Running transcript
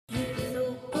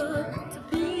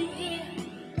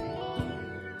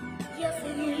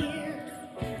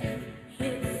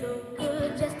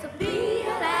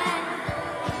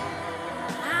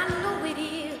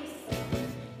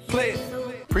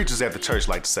preachers at the church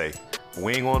like to say,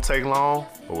 we ain't gonna take long,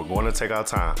 but we're gonna take our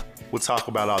time. We'll talk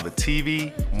about all the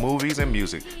TV, movies, and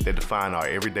music that define our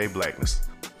everyday blackness.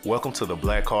 Welcome to the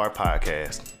Black Card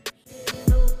Podcast.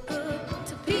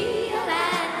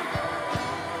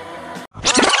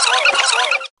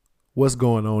 What's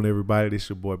going on, everybody? This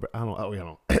your boy. Backing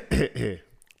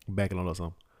on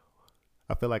something.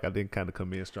 I feel like I didn't kind of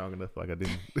come in strong enough. Like I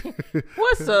didn't.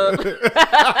 What's up,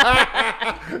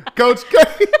 Coach K?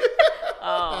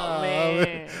 Oh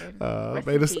man, I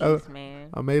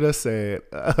made us sad.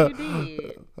 You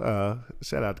did.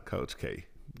 Shout out to Coach K,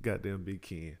 goddamn big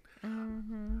Ken.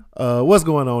 What's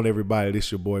going on, everybody?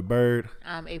 This your boy Byrd.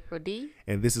 I'm April D,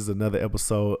 and this is another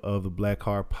episode of the Black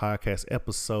Card Podcast,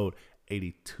 episode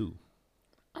 82.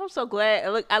 I'm so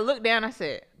glad. I looked down. I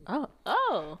said,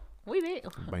 "Oh, we did."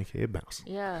 Bankhead bounce.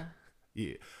 Yeah,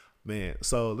 man.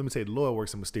 So let me tell you, the Lord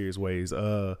works in mysterious ways.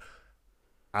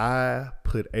 I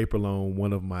put April on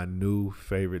one of my new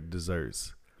favorite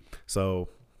desserts. So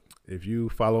if you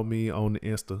follow me on the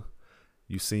Insta,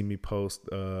 you see me post.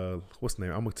 What's the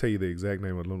name? I'm gonna tell you the exact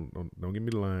name. Don't give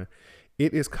me the line.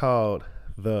 It is called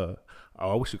the.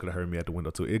 Oh, I wish you could have heard me at the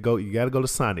window too. You got to go to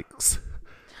Sonic's.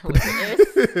 with an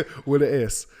S. With an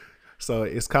S. So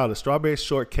it's called a strawberry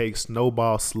shortcake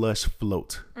snowball slush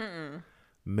float.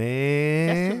 Man,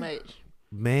 That's too much.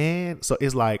 Man, so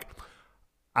it's like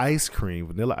ice cream,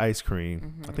 vanilla ice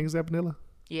cream. I think is that vanilla.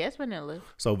 Yeah, it's vanilla.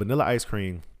 So vanilla ice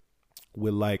cream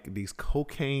with like these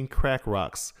cocaine crack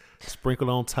rocks sprinkled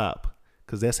on top,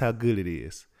 because that's how good it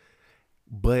is.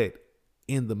 But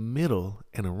in the middle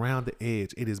and around the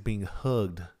edge, it is being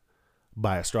hugged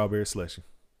by a strawberry slushie.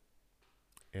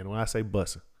 And when I say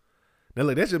bussin', now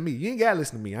look, that's just me. You ain't gotta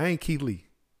listen to me. I ain't Keith Lee.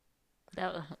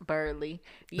 That was Birdly.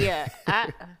 Yeah,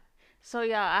 So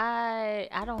y'all, I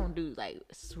don't do like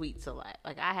sweets a lot.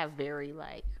 Like I have very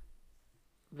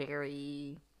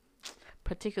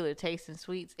particular taste in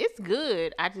sweets. It's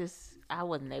good. I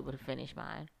wasn't able to finish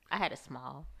mine. I had a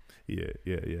small. Yeah.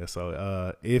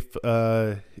 So if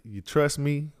you trust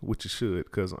me, which you should,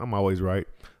 because I'm always right,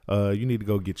 you need to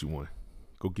go get you one.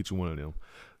 Go get you one of them.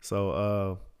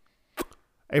 So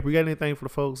April, you got anything for the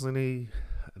folks? Any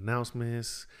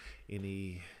announcements?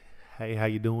 Any hey, how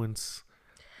you doing?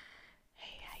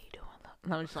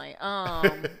 I'm just like, I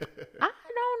don't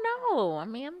know. I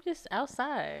mean, I'm just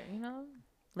outside,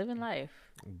 living life.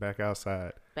 Back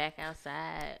outside. I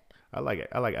like it.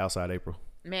 I like outside April.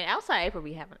 Man, outside April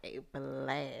be having a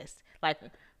blast. Like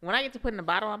when I get to putting the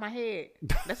bottle on my head,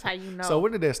 that's how you know. So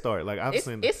when did that start? Like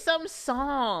it's some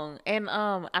song, and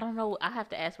I don't know. I have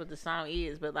to ask what the song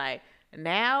is, but like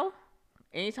now,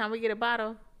 anytime we get a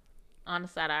bottle on the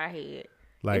side of our head,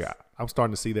 like I'm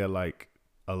starting to see that like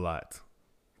a lot.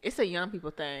 It's a young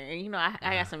people thing. And, I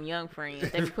got some young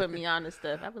friends. They be putting me on this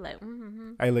stuff. I be like,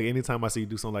 Hey, look, anytime I see you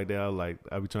do something like that,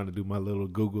 I be trying to do my little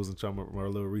Googles and try my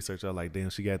little research. I'm like, damn,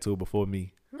 she got to it before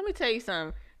me. Let me tell you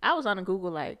something. I was on the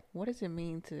Google like, what does it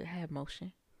mean to have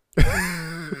motion?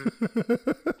 And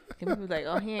people be like,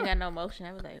 oh, he ain't got no motion.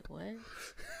 I was like, what?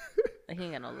 Like, he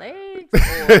ain't got no legs?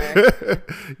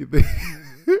 But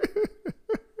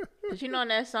in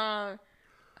that song,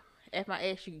 F my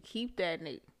ex, you can keep that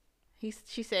nigga.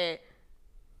 She said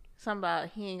something about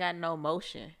he ain't got no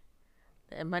motion.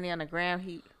 That money on the ground,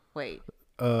 he ain't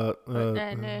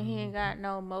got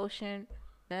no motion.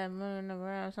 That money on the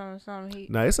ground, something.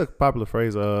 Nah, it's a popular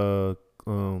phrase. I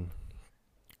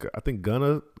think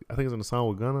Gunna. I think it's in the song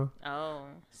with Gunna. Oh,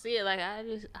 see it like I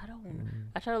don't.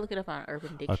 I try to look it up on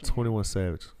Urban Dictionary. 21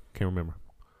 Savage. Can't remember.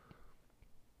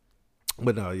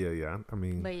 But no, yeah. I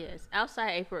mean, but yes,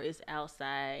 outside April is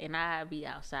outside, and I be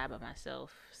outside by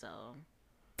myself. So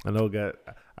I know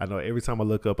every time I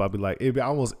look up, I'll be like, it'd be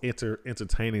almost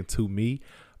entertaining to me,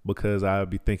 because I'd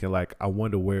be thinking like, I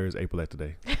wonder where is April at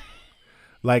today?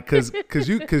 Like, cause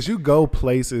you go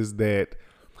places that,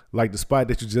 like the spot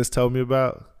that you just told me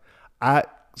about.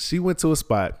 She went to a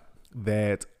spot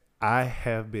that I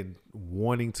have been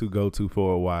wanting to go to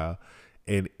for a while,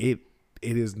 and it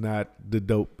is not the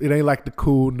dope. It ain't like the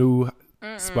cool new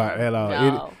spot at all.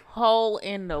 No, hole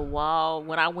in the wall.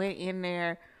 When I went in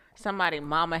there, somebody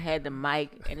mama had the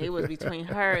mic, and it was between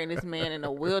her and this man in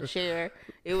a wheelchair.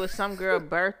 It was some girl's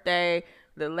birthday.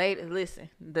 The lady,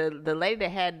 the lady that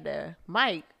had the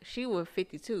mic, she was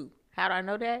 52. How do I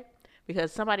know that?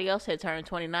 Because somebody else had turned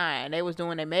 29. They was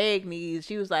doing their Magnies.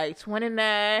 She was like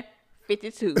 29,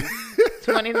 52,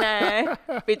 29,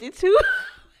 52.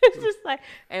 It's just like,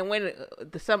 and when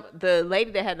the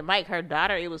lady that had the mic, her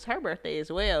daughter, it was her birthday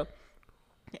as well.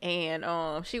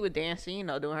 And she was dancing, you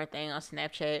know, doing her thing on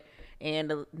Snapchat.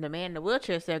 And the man in the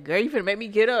wheelchair said, "Girl, you finna make me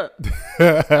get up."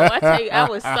 Oh, I tell you, I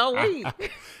was so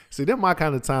weak. See, them my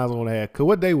kind of times I want to have. Cause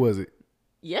what day was it?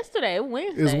 Yesterday,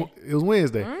 Wednesday. It was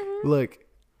Wednesday. Mm-hmm. Look,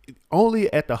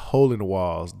 only at the hole in the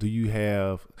walls do you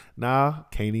have. Nah,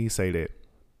 can't even say that.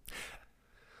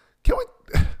 Can we?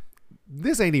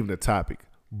 This ain't even a topic,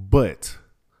 but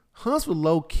Huntsville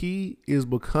low key is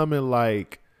becoming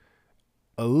like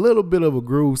a little bit of a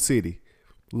groove city.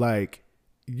 Like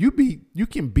you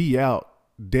can be out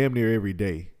damn near every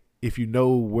day if you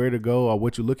know where to go or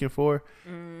what you're looking for.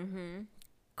 Mm-hmm.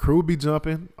 Crew be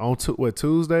jumping on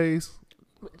Tuesdays.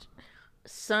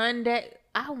 Sunday,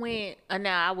 I went.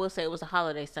 Now I will say it was a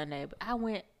holiday Sunday, but I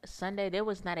went Sunday. There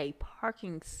was not a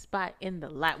parking spot in the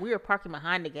lot. We were parking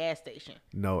behind the gas station.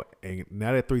 No, and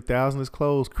now that 3000 is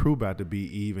closed, crew about to be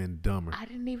even dumber. I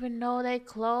didn't even know they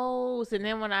closed, and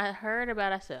then when I heard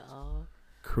about it, I said, "Oh."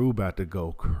 Crew about to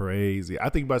go crazy. I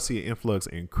think about to see an influx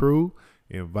in crew,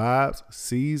 in vibes,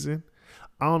 season.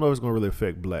 I don't know if it's gonna really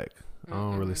affect Black. I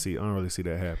don't really see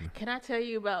that happening. Can I tell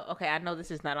you about? Okay, I know this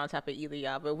is not on topic either,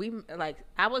 y'all, but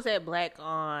I was at Black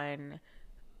on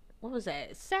what was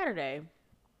that, Saturday,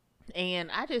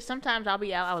 and sometimes I'll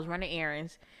be out. I was running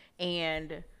errands,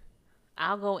 and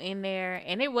I'll go in there,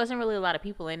 and it wasn't really a lot of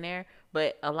people in there,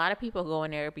 but a lot of people go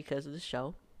in there because of the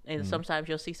show. And sometimes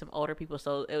you'll see some older people.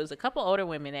 So it was a couple older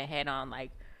women that had on, like,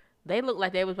 they looked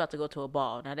like they was about to go to a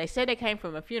ball. Now, they said they came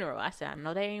from a funeral. I said, I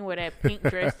know they ain't wear that pink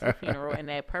dress to the funeral and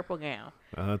that purple gown.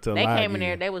 They came in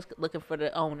there. They was looking for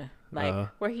the owner. Like,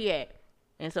 where he at?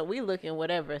 And so we looking,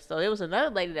 whatever. So there was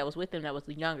another lady that was with them that was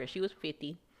younger. She was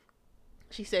 50.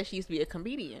 She said she used to be a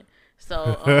comedian.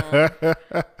 So,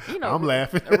 you know, I'm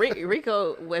laughing.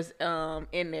 Rico was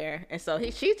in there. And so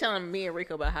she's telling me and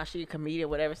Rico about how she's a comedian,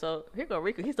 whatever. So here go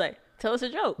Rico. He's like, tell us a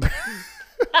joke.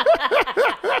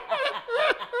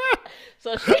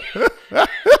 So yeah,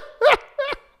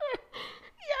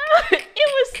 it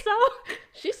was so,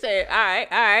 she said, all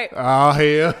right. Oh,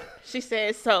 hell. She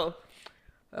said, so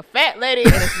a fat lady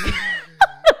and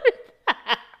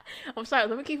I'm sorry,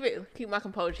 let me keep my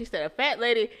composure. She said a fat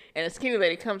lady and a skinny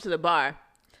lady come to the bar.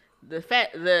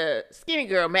 The skinny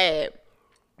girl mad,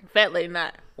 fat lady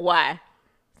not. Why?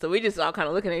 So we just all kind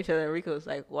of looking at each other, and Rico was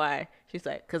like, why? She's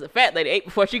like, because the fat lady ate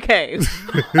before she came.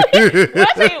 I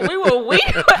tell you, we were weak.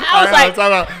 I was like, talk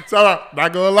about,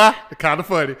 not gonna lie, it's kind of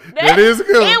funny. It is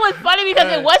good. It was funny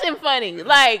because it wasn't funny.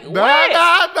 Like, what?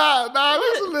 Nah.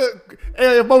 Listen,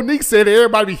 if Monique said it,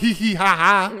 everybody be hee hee ha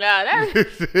ha. Nah,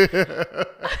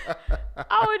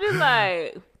 I was just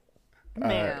like,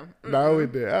 man. No, we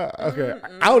did. Okay,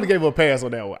 I would have gave her a pass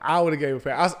on that one. I would have gave her a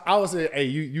pass. I would say, hey,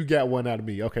 you got one out of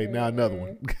me. Okay, now another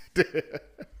one.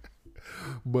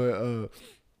 But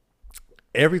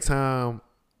every time,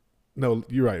 no,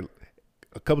 you're right.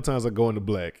 A couple times I go into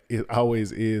Black, it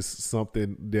always is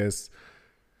something that's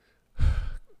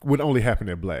would only happen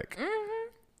at Black.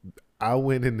 Mm-hmm. I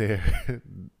went in there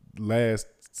last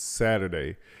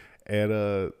Saturday at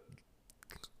a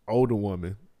older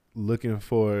woman looking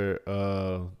for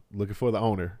the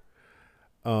owner.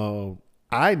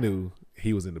 I knew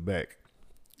he was in the back,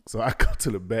 so I go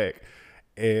to the back,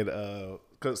 and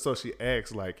so she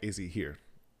asked, like, is he here?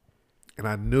 And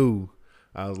I knew,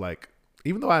 I was like,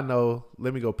 even though I know,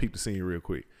 let me go peep the scene real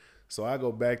quick. So I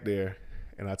go back there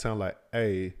and I tell him, like,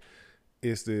 hey,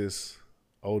 it's this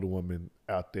older woman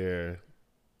out there,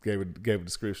 gave a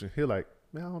description. He like,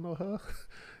 man, I don't know her.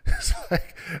 It's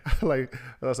like I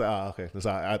was like, oh, okay. That's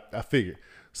how I figured.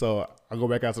 So I go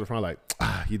back out to the front, like,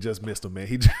 you just missed him, man.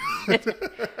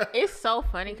 It's so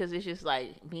funny because it's just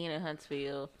like being in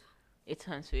Huntsville. It's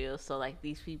Huntsville, so like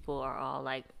these people are all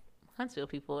like Huntsville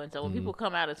people, and so when people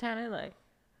come out of town, they're like,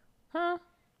 huh?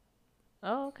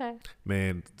 Oh, okay.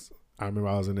 Man, I remember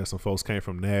I was in there. Some folks came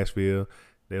from Nashville.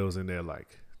 They was in there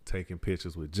like taking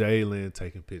pictures with Jalen,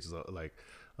 taking pictures of, like,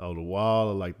 on the wall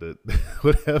or like the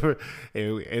whatever.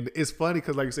 And it's funny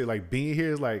because, like you say, like being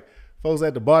here is like folks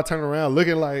at the bar turning around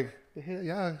looking like, the hell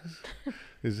y'all.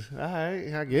 It's all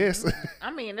right, I guess.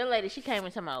 I mean, the lady, she came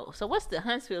and told me, so what's the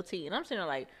Huntsville tea? And I'm sitting there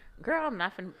like, girl, I'm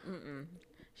not finna.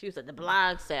 She was like, the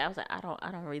blogs say. I was like, I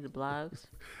don't read the blogs.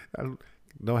 I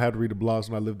don't have to read the blogs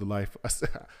when I live the life.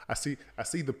 I see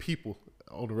the people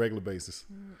on a regular basis.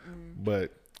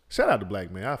 But shout out to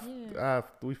Black, man.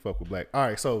 We fuck with Black. All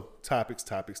right, so topics.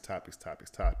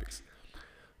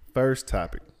 First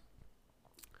topic.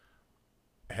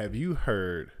 Have you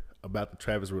heard about the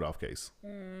Travis Rudolph case?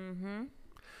 Mm-hmm.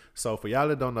 So for y'all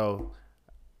that don't know,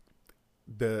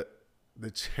 the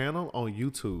channel on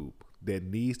YouTube that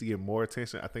needs to get more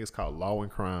attention, I think it's called Law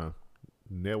and Crime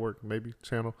Network, maybe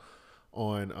channel.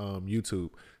 on YouTube.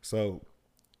 So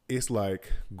it's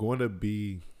like going to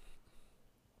be,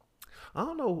 I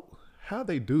don't know how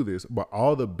they do this, but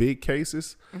all the big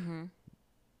cases,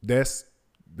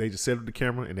 they just set up the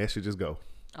camera and that should just go.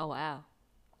 Oh wow.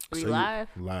 So Live?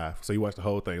 Live. So you watch the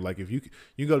whole thing. Like if you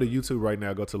go to YouTube right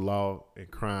now, go to Law and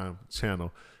Crime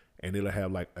channel, and it'll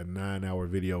have like a 9-hour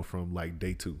video from like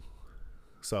day 2.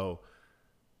 So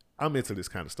I'm into this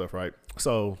kind of stuff, right?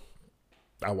 So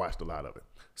I watched a lot of it.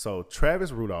 So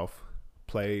Travis Rudolph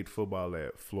played football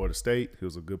at Florida State. He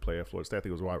was a good player at Florida State. I think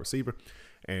he was a wide receiver.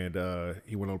 And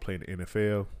he went on to play in the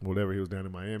NFL, whatever. He was down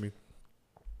in Miami.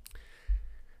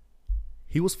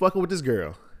 He was fucking with this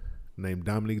girl named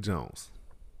Dominique Jones.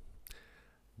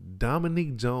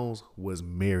 Dominique Jones was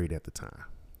married at the time,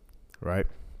 right?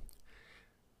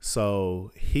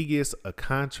 So he gets a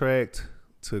contract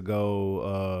to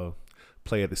go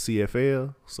play at the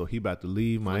CFL. So he about to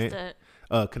leave Miami.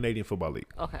 Canadian Football League.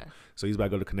 Okay. So he's about to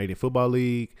go to Canadian Football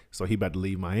League. So he about to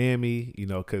leave Miami,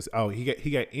 because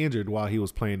he got injured while he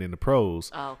was playing in the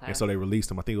pros. Oh, okay. And so they released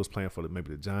him. I think he was playing for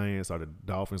maybe the Giants or the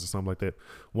Dolphins or something like that.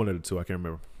 One of the two, I can't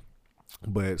remember.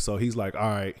 But so he's like, all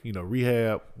right,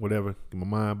 rehab, whatever, get my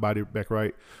mind, body back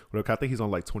right, whatever. I think he's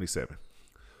on like 27.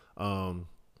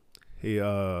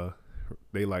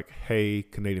 They like, hey,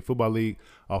 Canadian Football League,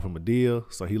 offer him a deal.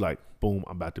 So he like, boom,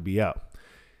 I'm about to be out.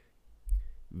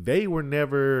 They were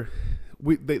never,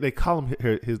 they call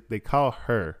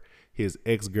her his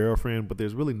ex-girlfriend, but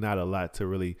there's really not a lot to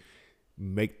really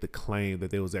make the claim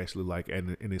that there was actually like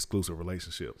an exclusive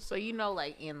relationship. So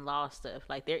like in law stuff,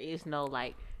 like there is no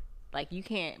like you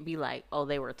can't be like, oh,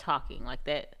 they were talking like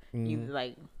that. You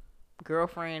like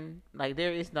girlfriend, like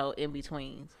there is no in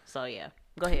betweens. So yeah,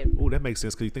 go ahead. Oh, that makes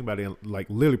sense because you think about it, like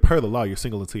literally per the law, you're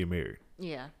single until you're married.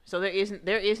 Yeah. So there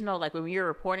is no like when you're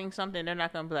reporting something, they're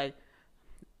not gonna be like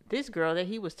this girl that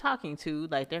he was talking to,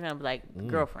 like they're gonna be like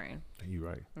girlfriend. You're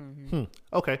right.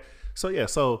 Okay. So yeah,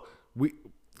 so we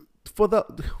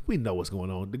know what's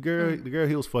going on. The girl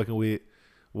he was fucking with,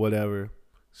 whatever.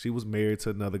 She was married to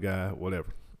another guy,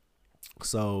 whatever.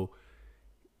 So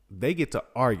they get to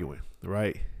arguing,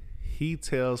 right? He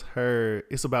tells her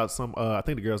it's about some. I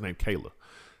think the girl's named Kayla.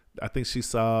 I think she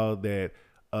saw that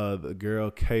the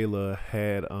girl Kayla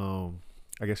had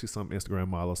I guess she's some Instagram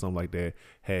model or something like that.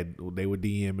 They were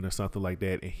DMing or something like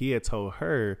that, and he had told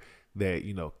her that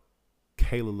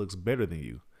Kayla looks better than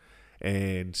you,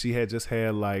 and she had just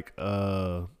had like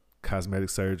cosmetic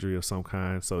surgery of some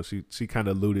kind, so she kind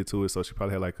of alluded to it. So she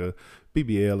probably had like a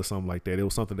BBL or something like that. It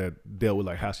was something that dealt with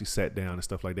like how she sat down and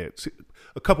stuff like that.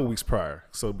 A couple weeks prior,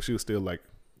 so she was still like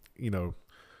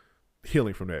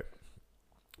healing from that.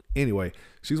 Anyway,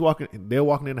 they're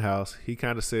walking in the house. He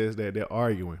kind of says that they're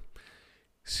arguing.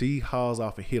 She hauls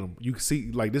off and hit him. You can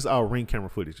see like this is all ring camera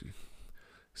footage.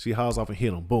 She hauls off and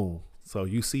hit him. Boom. So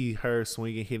you see her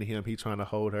swinging, hitting him. He trying to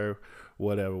hold her,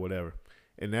 whatever.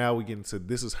 And now we get into,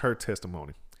 this is her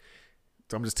testimony.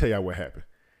 So I'm just tell y'all what happened.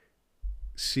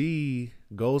 She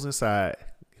goes inside,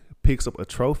 picks up a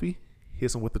trophy,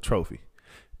 hits him with the trophy.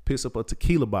 Picks up a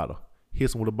tequila bottle,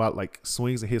 hits him with a bottle, like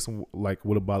swings and hits him like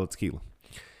with a bottle of tequila.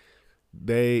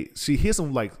 She hits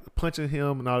him like punching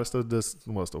him and all that stuff, just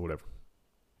most or whatever.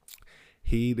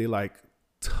 They like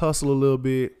tussle a little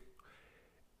bit.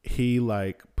 He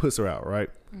like puts her out, right?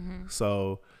 Mm-hmm.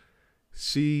 So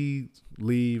she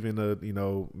leave in a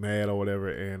mad or whatever,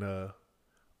 and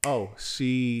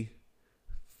she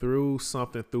threw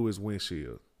something through his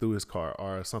windshield, through his car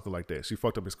or something like that. She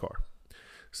fucked up his car.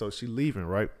 So she leaving,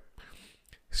 right?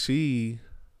 She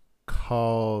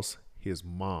calls his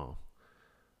mom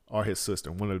or his sister,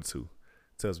 one of the two,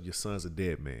 tells him your son's a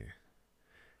dead man.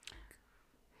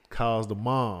 Calls the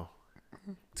mom,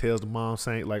 tells the mom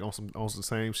saying like on some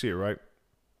same shit, right?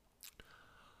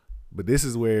 But this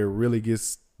is where it really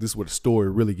gets. This is where the story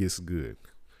really gets good.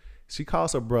 She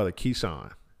calls her brother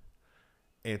Keyshawn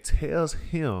and tells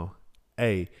him,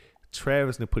 "Hey,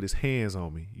 Travis done put his hands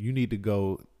on me. You need to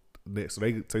go." So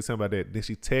they say something about that. Then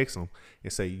she texts him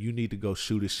and say, "You need to go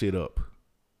shoot his shit up."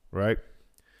 Right?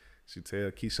 She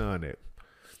tell Keyshawn that.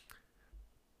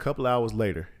 A couple hours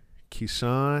later,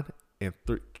 Keyshawn,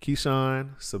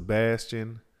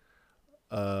 Sebastian,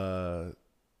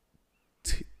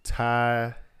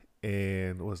 Ty,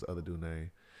 and what's the other dude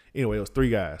name? Anyway, it was 3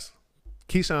 guys.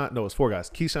 It was 4 guys.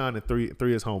 Keyshawn and three of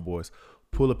his homeboys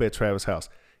pull up at Travis' house.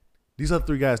 These other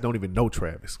 3 guys don't even know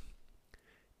Travis.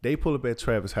 They pull up at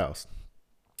Travis' house.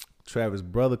 Travis'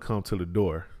 brother come to the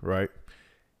door, right?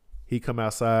 He come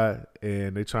outside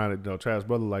and they trying to, Travis'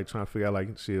 brother like trying to figure out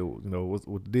like shit, what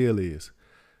the deal is.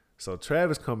 So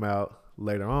Travis come out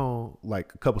later on,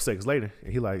 like a couple seconds later,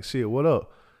 and he like, shit, what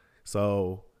up?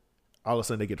 So all of a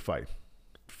sudden they get to fight.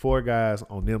 4 guys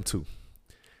on them 2.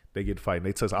 They get fighting.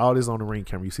 They tussle. All this on the ring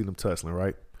camera. You see them tussling,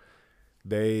 right?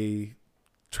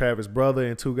 Travis' brother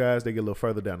and 2 guys, they get a little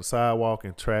further down the sidewalk,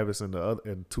 and Travis and the other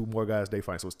and 2 more guys, they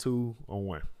fight. So it's 2 on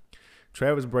 1.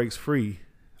 Travis breaks free,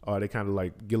 or they kind of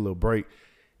like get a little break.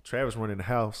 Travis run in the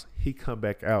house. He come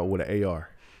back out with an AR.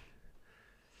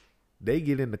 They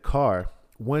get in the car.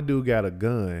 One dude got a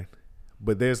gun,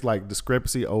 but there's like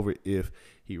discrepancy over if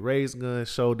he raised the gun,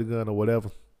 showed the gun, or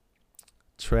whatever.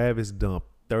 Travis dumped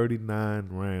 39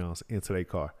 rounds into their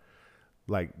car,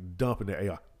 like dumping the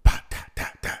AR.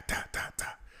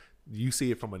 You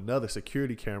see it from another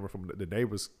security camera, from the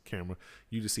neighbor's camera.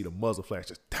 You just see the muzzle flash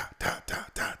just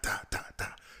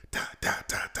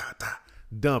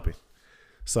dumping.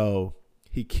 So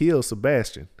he kills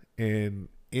Sebastian and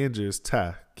injures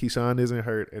Ty. Keyshawn isn't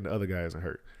hurt and the other guy isn't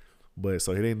hurt. But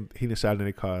so he didn't shot in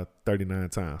the car 39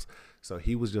 times. So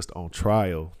he was just on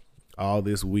trial all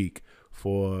this week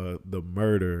for the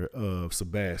murder of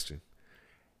Sebastian.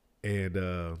 And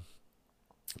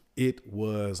it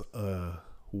was a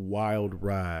wild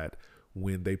ride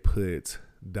when they put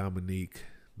Dominique,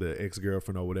 the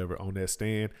ex-girlfriend or whatever, on that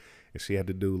stand, and she had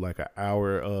to do like an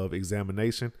hour of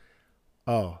examination.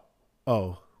 Well,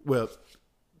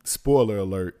 spoiler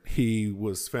alert, he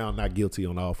was found not guilty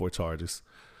on all 4 charges.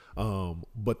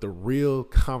 But the real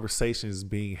conversations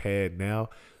being had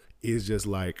now is just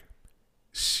like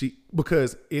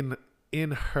because in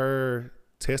her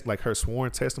test, like her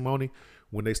sworn testimony,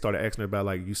 when they started asking her about,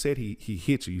 like, you said he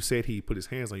hit you, you said he put his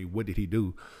hands on you, what did he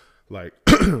do? Like,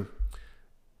 and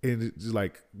it's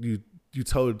like you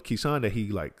told Keyshawn that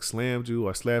he like slammed you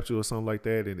or slapped you or something like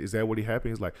that, and is that what he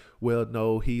happened? He's like, well,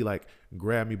 no, he like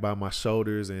grabbed me by my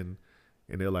shoulders, and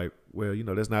they're like, well,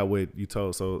 that's not what you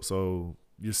told. So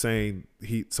you're saying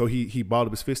he balled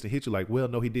up his fist and hit you? Like, well,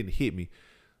 no, he didn't hit me.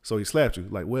 So he slapped you.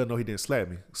 Like, well, no, he didn't slap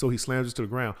me. So he slammed you to the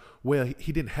ground. Well,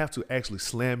 he didn't have to actually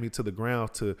slam me to the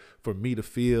ground for me to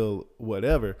feel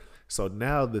whatever. So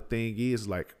now the thing is,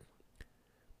 like,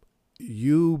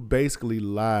 you basically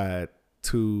lied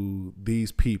to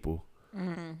these people,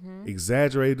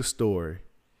 exaggerated the story,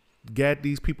 got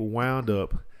these people wound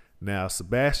up. Now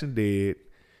Sebastian dead.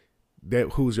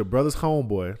 Who's your brother's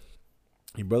homeboy.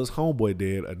 Your brother's homeboy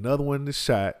dead. Another one is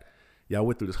shot. Y'all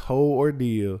went through this whole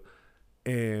ordeal.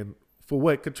 And for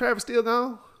what? Could Travis still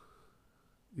gone?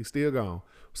 He's still gone.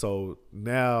 So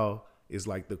now it's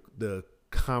like the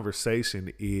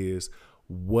conversation is,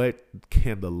 what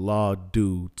can the law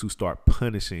do to start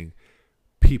punishing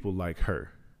people like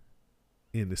her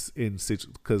in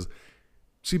situation? Because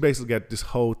she basically got this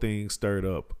whole thing stirred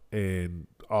up and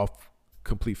off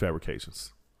complete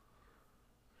fabrications.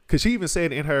 Because she even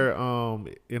said in her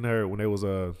when there was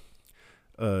a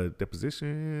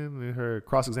deposition, in her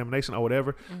cross-examination or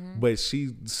whatever, but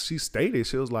she stated,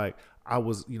 she was like, I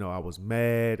was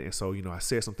mad, and so I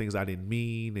said some things I didn't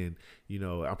mean, and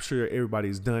I'm sure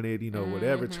everybody's done it,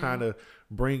 whatever, trying to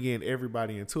bring in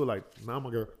everybody into it. Like, nah, I'm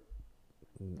gonna go.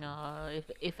 No,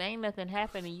 if ain't nothing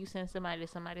happened and you send somebody to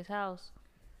somebody's house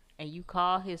and you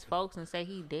call his folks and say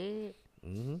he dead,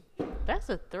 that's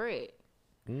a threat.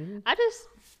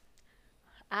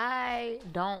 I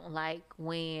don't like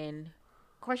when.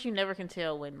 Of course, you never can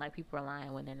tell when like people are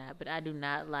lying when they're not, but I do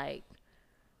not like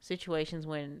situations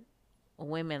when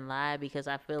women lie, because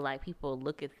I feel like people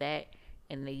look at that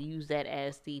and they use that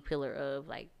as the pillar of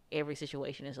like every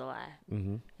situation is a lie.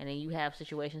 And then you have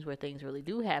situations where things really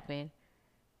do happen,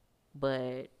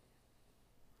 but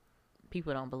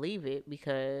people don't believe it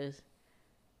because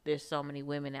there's so many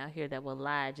women out here that will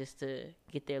lie just to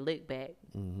get their lick back.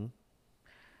 Can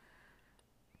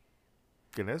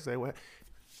I say what?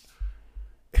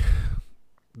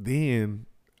 Then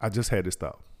I just had this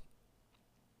thought,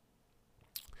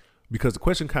 because the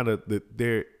question kind of that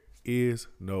there is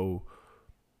no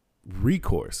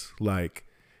recourse. Like,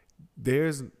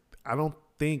 I don't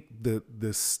think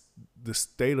the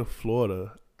state of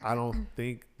Florida, I don't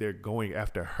think they're going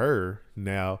after her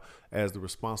now as the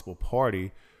responsible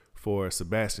party for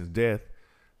Sebastian's death.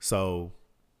 So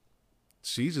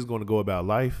she's just going to go about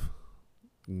life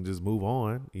and just move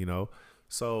on,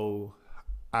 So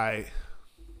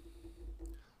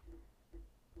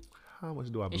how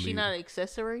much do I believe? Is she not an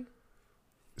accessory?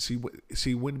 She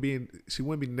wouldn't be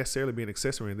necessarily be an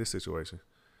accessory in this situation.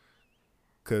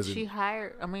 Cause she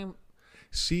hired. I mean,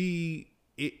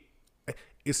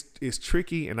 it's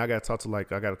tricky, and I got to talk to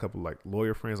I got a couple like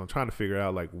lawyer friends. I'm trying to figure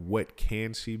out like what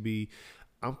can she be.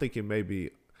 I'm thinking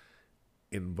maybe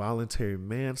involuntary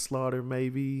manslaughter,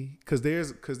 maybe, because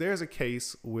there's a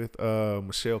case with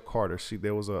Michelle Carter.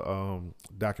 There was a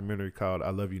documentary called "I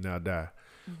Love You Now Die,"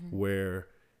 where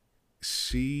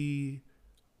she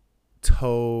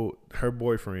told her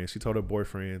boyfriend. She told her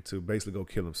boyfriend to basically go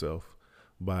kill himself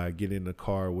by getting in the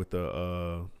car with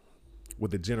the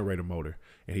generator motor,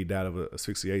 and he died of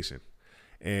asphyxiation.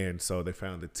 And so they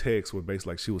found the text where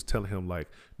basically like she was telling him like,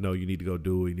 no, you need to go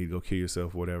do it. You need to go kill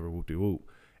yourself, whatever, whoop de whoop.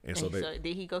 And so did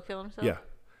he go kill himself? Yeah.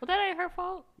 Well, that ain't her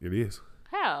fault. It is.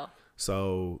 How?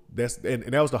 So that's and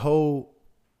that was the whole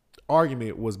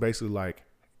argument, was basically like,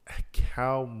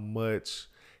 how much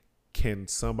can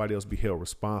somebody else be held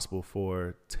responsible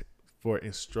for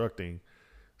instructing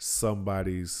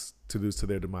somebody's to do to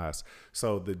their demise?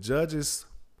 So the judge's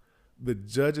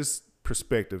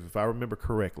perspective, if I remember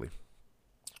correctly,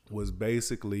 was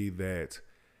basically that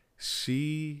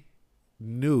she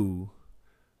knew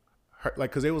her, like,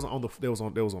 because they was on the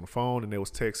phone and they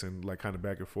was texting like kind of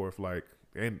back and forth, like,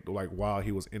 and like while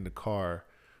he was in the car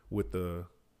with the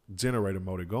generator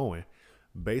motor going,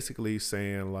 basically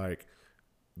saying like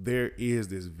there is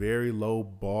this very low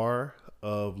bar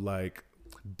of like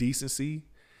decency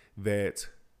that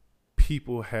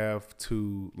people have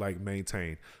to like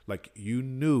maintain. Like, you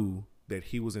knew that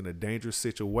he was in a dangerous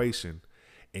situation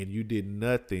and you did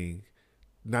nothing.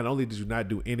 Not only did you not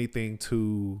do anything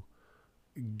to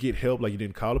get help, like you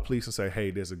didn't call the police and say,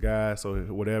 hey, there's a guy, so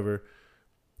whatever.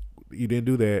 You didn't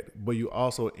do that, but you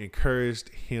also encouraged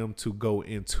him to go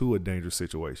into a dangerous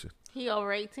situation. He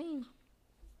over 18.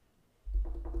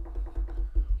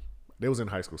 They was in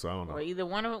high school, so I don't know. Or either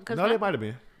one of them. No, they might have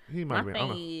been. He might have been.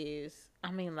 My thing is,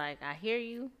 I mean, like, I hear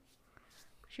you.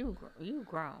 You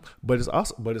grown. But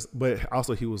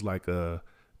also he was like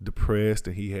depressed,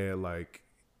 and he had like,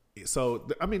 so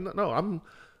I mean, no,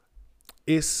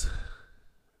 it's,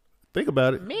 think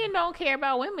about it. Men don't care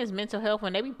about women's mental health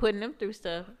when they be putting them through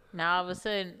stuff. Now all of a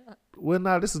sudden, well,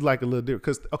 now this is like a little different,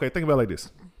 because okay, think about it like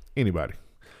this. Anybody,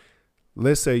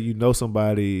 let's say you know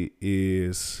somebody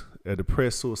is a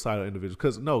depressed, suicidal individual.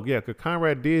 Because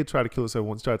Conrad did try to kill himself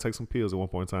once. He tried to take some pills at one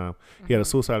point in time. Mm-hmm. He had a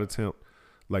suicide attempt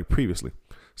like previously.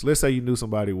 So let's say you knew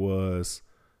somebody was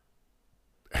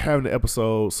having an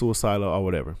episode, suicidal or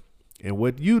whatever. And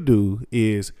what you do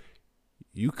is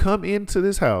you come into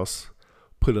this house,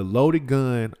 put a loaded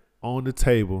gun on the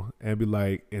table, and be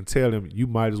like, and tell them you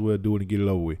might as well do it and get it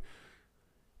over with.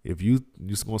 If you're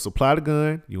just going to supply the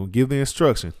gun, you're going to give the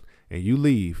instruction, and you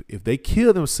leave. If they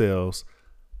kill themselves,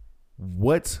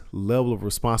 what level of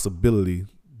responsibility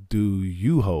do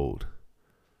you hold?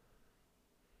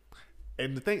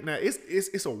 And the thing now,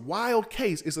 it's a wild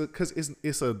case. Because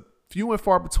it's a few and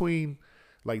far between.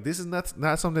 Like, this is not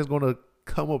something that's going to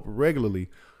come up regularly,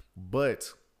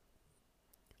 but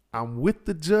I'm with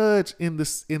the judge in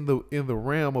the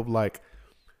realm of like,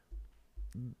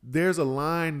 there's a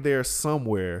line there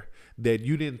somewhere that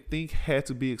you didn't think had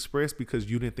to be expressed because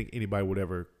you didn't think anybody would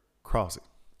ever cross it.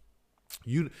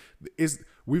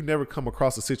 We've never come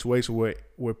across a situation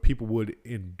where people would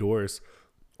endorse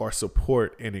or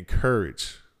support and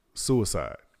encourage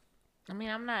suicide. I mean,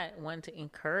 I'm not one to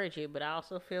encourage it, but I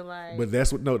also feel like. But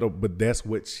that's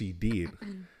what she did.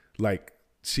 Like,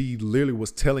 she literally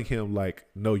was telling him like,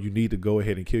 no, you need to go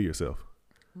ahead and kill yourself.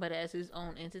 But as his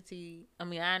own entity, I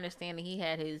mean, I understand that he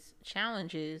had his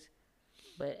challenges,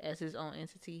 but as his own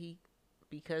entity,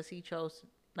 because he chose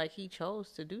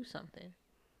to do something.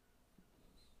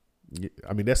 Yeah,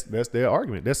 I mean, that's their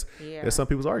argument. That's some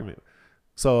people's argument.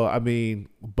 So, I mean,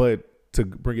 but to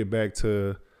bring it back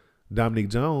to Dominique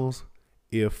Jones,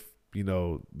 if,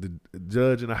 the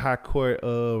judge in the high court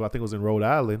of, I think it was in Rhode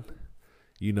Island,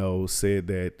 said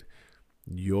that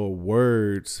your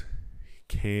words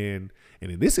can,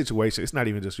 and in this situation, it's not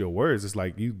even just your words. It's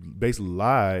like you basically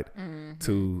lied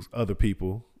to other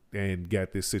people and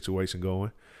got this situation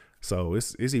going. So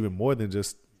it's even more than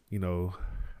just,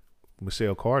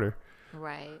 Michelle Carter.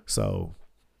 Right. So,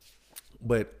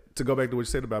 but to go back to what you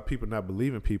said about people not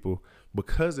believing people,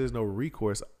 because there's no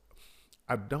recourse,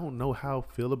 I don't know how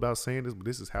I feel about saying this, but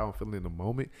this is how I'm feeling in the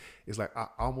moment. It's like, I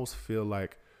almost feel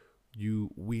like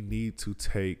we need to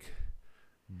take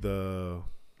the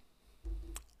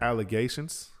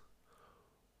allegations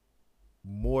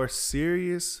more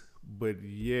serious, but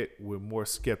yet with more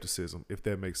skepticism, if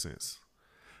that makes sense.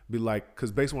 Be like,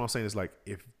 because basically what I'm saying is like,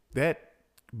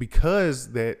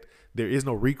 because there is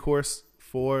no recourse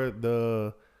for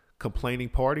the complaining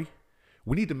party,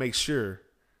 we need to make sure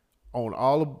on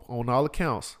all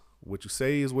accounts, what you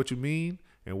say is what you mean,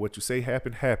 and what you say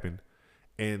happened,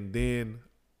 and then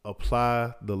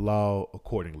apply the law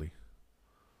accordingly.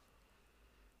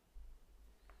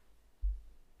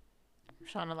 I'm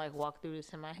trying to like walk through this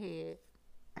in my head.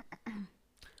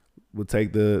 We'll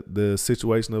take the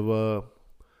situation of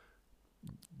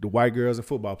the white girls and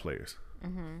football players.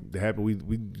 Mm-hmm. That happen.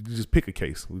 We just pick a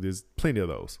case. There's plenty of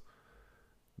those.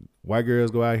 White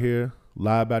girls go out here,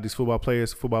 lie about these football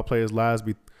players. Football players' lives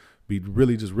be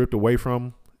really just ripped away from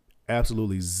them.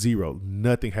 Absolutely zero.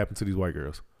 Nothing happened to these white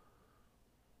girls.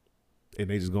 And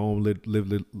they just go on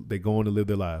they go on to live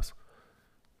their lives.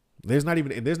 There's not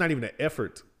even an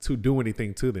effort to do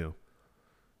anything to them.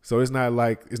 So it's not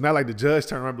like the judge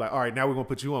turned around and be like, all right, now we're gonna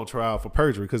put you on trial for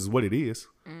perjury, because it's what it is.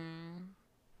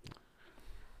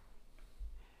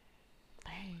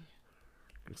 Dang.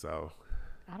 So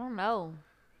I don't know.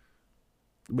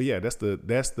 But yeah, that's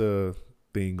the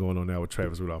thing going on now with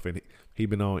Travis Rudolph, and he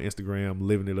been on Instagram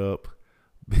living it up.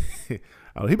 He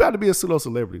about to be a pseudo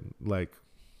celebrity, like,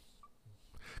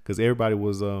 because everybody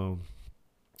was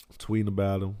tweeting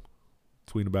about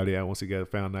it out once he got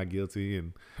found not guilty,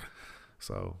 and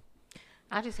so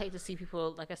I just hate to see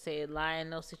people, like I said, lie in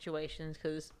those situations,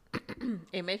 because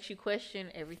it makes you question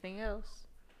everything else.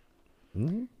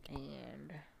 Mm-hmm.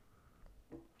 And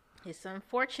it's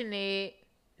unfortunate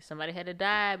somebody had to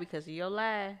die because of your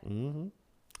lie. Mm-hmm.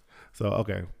 So,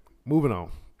 okay, moving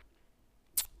on.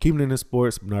 Keeping it in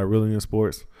sports, but not really in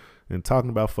sports, and talking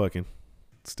about fucking.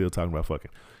 Still talking about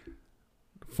fucking.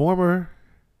 Former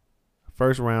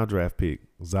first round draft pick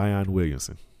Zion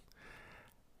Williamson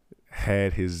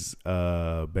had his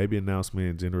baby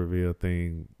announcement, gender reveal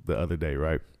thing the other day,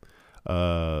 right?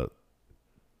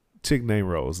 Chick named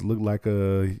Rose, looked like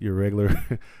your regular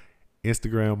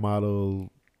Instagram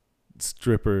model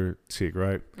stripper chick,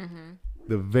 right? Mm-hmm.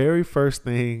 The very first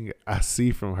thing I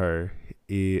see from her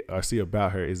see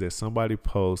about her is that somebody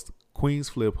posts, Queen's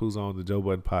Flip, who's on the Joe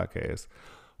Budden podcast,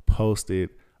 posted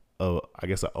I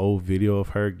guess an old video of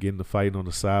her getting the fight on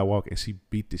the sidewalk, and she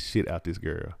beat the shit out this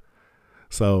girl.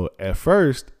 So at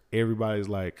first everybody's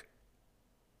like,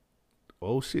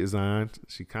 oh shit, Zion,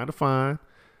 she kind of fine,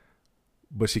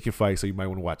 but she can fight, so you might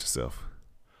want to watch yourself.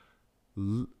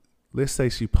 Let's say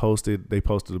they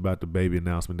posted about the baby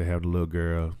announcement they have the little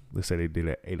girl. Let's say they did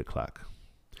it at 8 o'clock.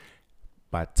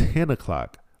 By 10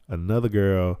 o'clock, another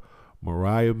girl,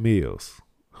 Mariah Mills,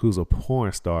 who's a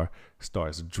porn star,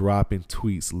 starts dropping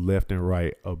tweets left and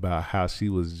right about how she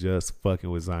was just fucking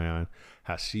with Zion,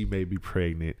 how she may be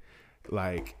pregnant.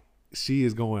 Like, she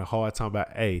is going hard talking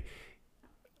about, hey,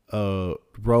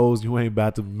 Rose, you ain't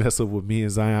about to mess up what me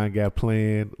and Zion got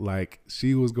planned. Like,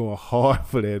 she was going hard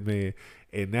for that man.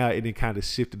 And now it done kind of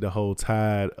shifted the whole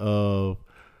tide of,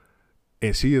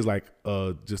 and she is like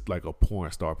just like a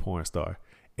porn star.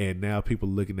 And now people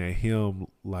looking at him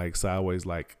like sideways,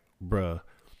 like, bruh,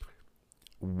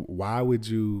 why would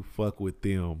you fuck with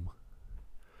them?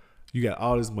 You got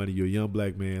all this money, you're a young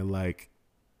black man, like,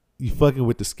 you fucking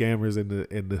with the scammers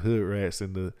and the hood rats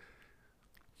and the.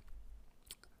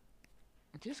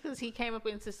 Just because he came up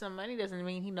into some money doesn't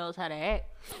mean he knows how to act.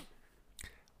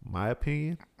 My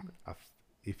opinion,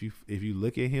 if you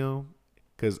look at him,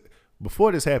 because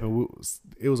before this happened,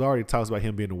 it was already talks about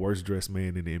him being the worst dressed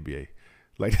man in the NBA.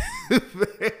 Like,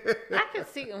 I could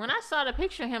see when I saw the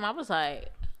picture of him, I was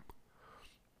like,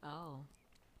 oh.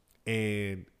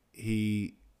 And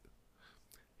he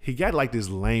got like this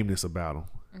lameness about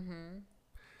him,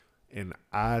 and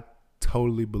I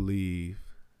totally believe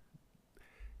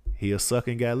he a suck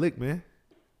and got licked, man.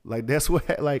 Like, that's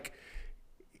what, like,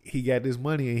 he got this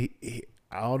money, and he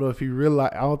I don't know if he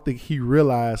realized. I don't think he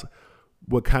realized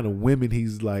what kind of women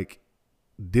he's like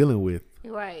dealing with.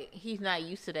 Right, he's not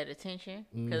used to that attention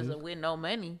because with no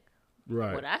money.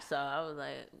 Right. What I saw, I was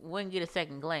like, wouldn't get a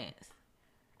second glance.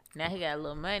 Now he got a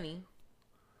little money,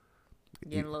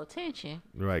 getting a little attention.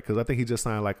 Right, because I think he just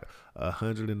signed like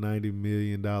 $190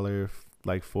 million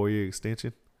like 4-year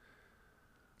extension.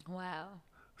 Wow.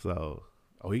 So,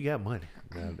 he got money.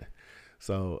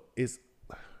 So it's.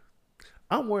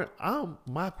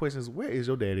 My question is, where is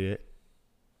your daddy at?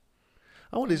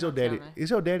 I wonder, is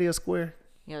your daddy a square?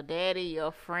 Your daddy,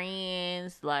 your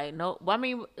friends, like, no. I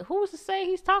mean, who's to say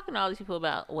he's talking to all these people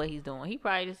about what he's doing? He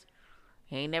probably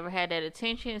he ain't never had that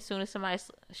attention. As soon as somebody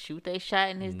shoot they shot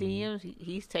in his DMs,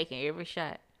 he's taking every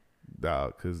shot.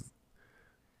 Dog, because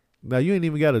now you ain't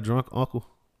even got a drunk uncle.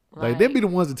 Like, they be the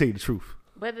ones that tell you the truth.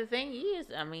 But the thing is,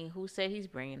 I mean, who said he's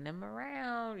bringing them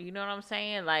around? You know what I'm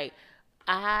saying? Like,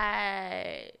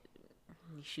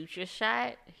 you shoot your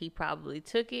shot. He probably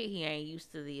took it. He ain't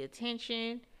used to the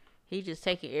attention. He just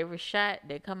taking every shot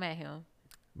that come at him.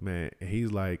 Man,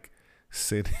 he's like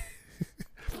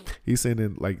he's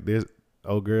sending like, there's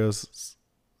old girls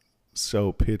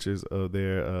show pictures of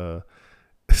their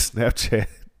Snapchat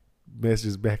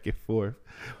messages back and forth,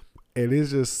 and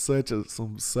it's just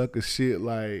some sucker shit.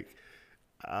 Like,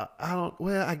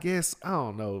 I guess I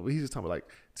don't know. He's just talking about, like,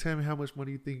 tell me how much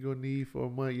money you think you'll need for a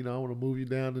month. You know, I want to move you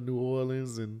down to New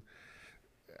Orleans, and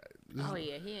Oh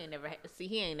yeah, he ain't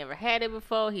never had it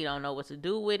before. He don't know what to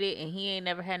do with it, and he ain't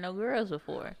never had no girls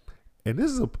before. And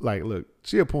this is look,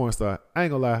 she a porn star. I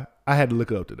ain't gonna lie, I had to look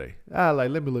her up today.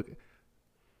 Let me look.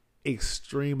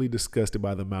 Extremely disgusted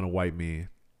by the amount of white men.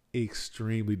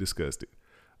 Extremely disgusted.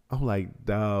 I'm like,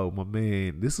 dog, my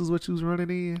man, this is what you was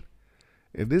running in,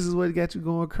 and this is what got you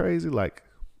going crazy. Like,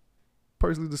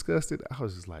 personally disgusted. I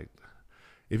was just like,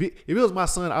 if it was my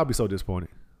son, I'd be so disappointed.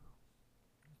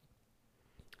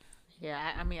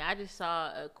 Yeah, I mean, I just saw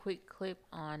a quick clip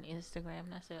on Instagram,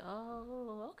 and I said,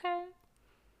 "Oh, okay."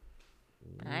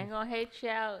 I ain't gonna hate you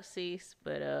out, sis,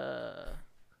 but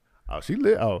she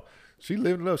living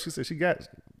it up. She said she got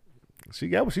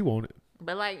what she wanted.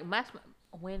 But like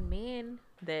when men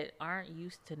that aren't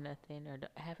used to nothing or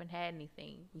haven't had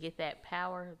anything get that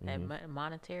power, that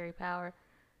monetary power,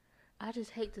 I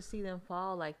just hate to see them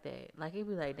fall like that. Like it'd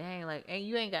be like, dang, like, and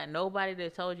you ain't got nobody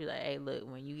that told you like, hey,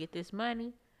 look, when you get this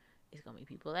money, it's gonna be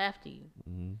people after you.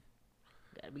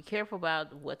 Gotta be careful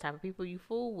about what type of people you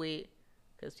fool with,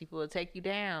 because people will take you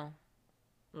down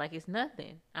like it's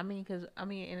nothing.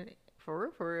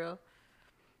 For real.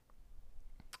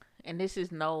 And this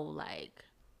is no, like,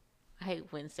 I hate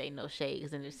when say no shade,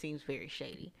 because then it seems very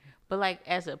shady. But like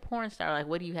as a porn star, like,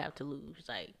 what do you have to lose?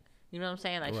 Like, you know what I'm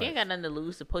saying? Like, right. She ain't got nothing to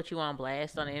lose to put you on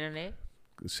blast on the internet.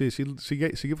 She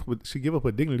give up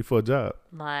her dignity for a job.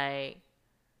 Like,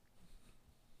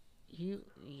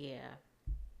 yeah.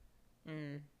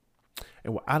 And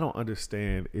what I don't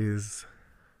understand is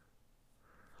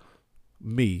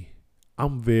me.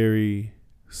 I'm very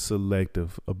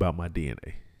selective about my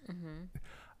DNA.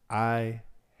 I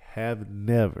have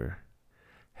never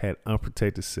had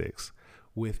unprotected sex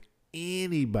with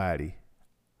anybody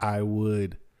I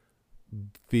would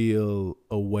feel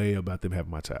a way about them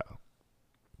having my child.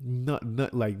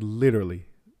 Not like literally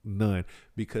none,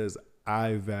 because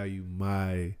I value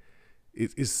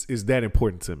it's that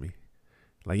important to me.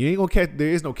 Like, you ain't gonna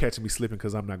there is no catching me slipping,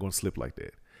 because I'm not gonna slip like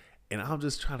that. And I'm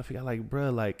just trying to figure out, like,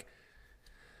 bruh, like,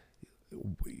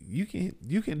 you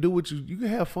can do what you can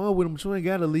have fun with them, but you ain't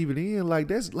gotta leave it in. Like,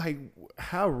 that's like,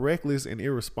 how reckless and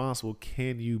irresponsible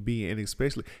can you be? And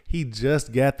especially, he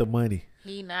just got the money.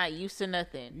 He not used to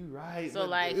nothing. You right. So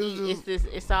like,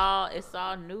 it's all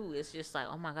new. It's just like,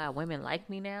 oh my God, women like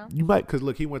me now. You might, because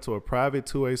look, he went to a private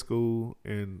 2A school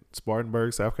in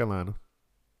Spartanburg, South Carolina.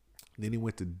 Then he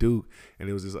went to Duke, and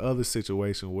there was this other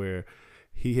situation where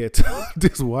he had told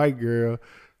this white girl,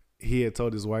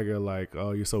 like,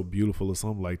 oh, you're so beautiful, or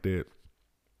something like that.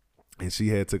 And she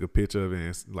had took a picture of it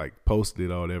and like posted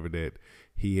it or whatever, that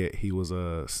he was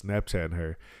Snapchatting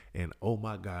her, and oh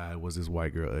my God, was this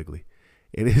white girl ugly.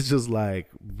 And it's just like,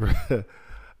 bruh,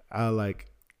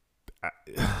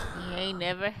 he ain't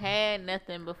never had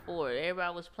nothing before.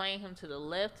 Everybody was playing him to the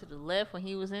left when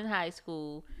he was in high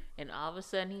school, and all of a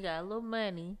sudden he got a little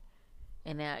money,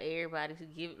 and now everybody's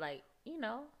give, like, you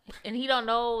know, and he don't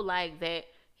know like that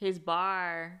his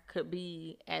bar could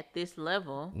be at this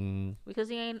level because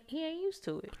he ain't used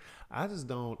to it. I just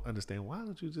don't understand, why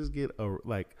don't you just get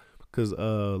because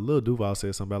Lil Duval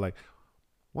said something about, like,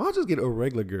 why don't you just get a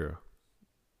regular girl,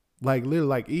 like literally,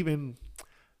 like even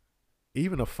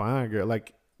a fine girl,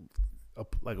 like a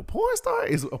porn star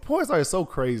is so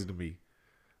crazy to me.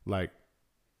 Like,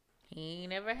 he ain't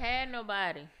never had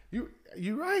nobody.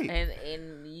 You right. And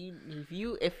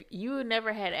if you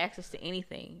never had access to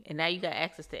anything, and now you got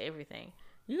access to everything,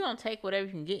 you gonna take whatever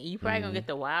you can get. You probably gonna get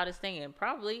the wildest thing, and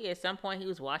probably at some point he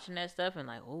was watching that stuff and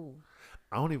like, ooh.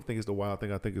 I don't even think it's the wild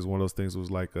thing. I think it's one of those things.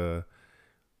 Was like,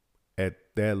 at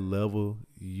that level,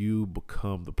 you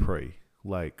become the prey.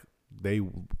 Like, they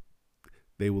will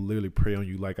literally prey on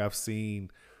you. Like, I've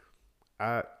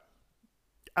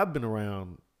been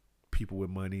around people with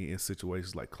money in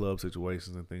situations like club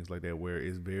situations and things like that, where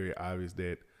it's very obvious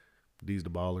that these the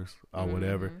ballers or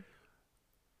whatever.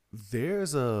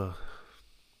 There's women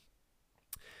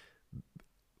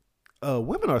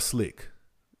are slick,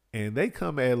 and they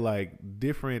come at like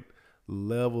different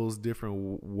levels,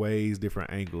 different ways,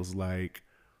 different angles. Like,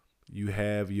 you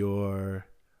have your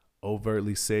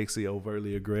overtly sexy,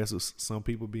 overtly aggressive. Some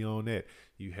people be on that.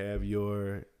 You have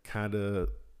your kind of,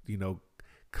 you know,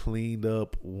 cleaned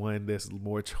up one that's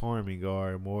more charming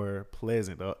or more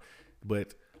pleasant,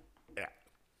 but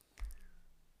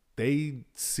they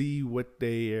see what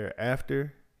they are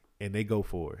after and they go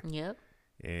for it. Yep.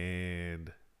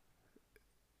 And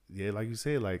yeah, like you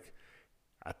said, like,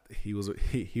 he was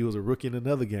a rookie in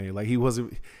another game. Like,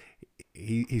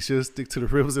 he should stick to the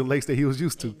rivers and lakes that he was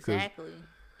used to. Exactly.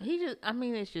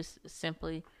 It's just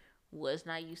simply was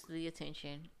not used to the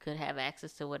attention, could have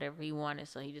access to whatever he wanted,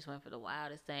 so he just went for the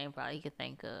wildest thing probably he could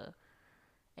think of.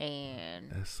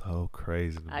 And That's so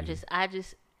crazy to me.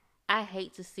 I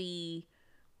hate to see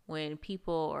when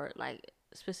people, or like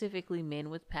specifically men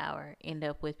with power, end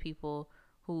up with people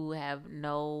who have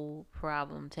no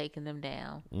problem taking them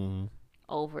down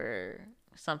over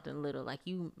something little. Like,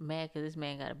 you mad because this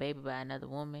man got a baby by another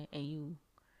woman, and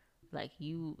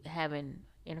you having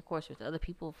intercourse with other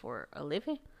people for a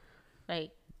living.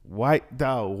 Like, white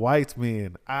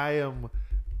men.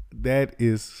 That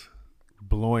is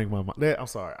blowing my mind. I'm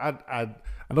sorry. I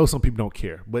know some people don't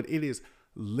care, but it is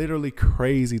literally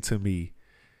crazy to me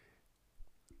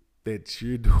that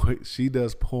she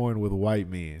does porn with white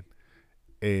men,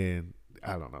 and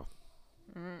I don't know.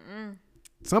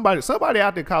 Somebody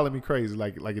out there calling me crazy,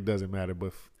 like it doesn't matter.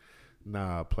 But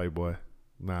nah, Playboy,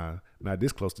 nah, not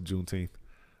this close to Juneteenth.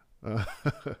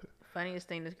 Funniest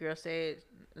thing this girl said.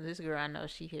 This girl I know,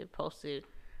 she had posted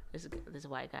this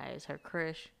white guy as her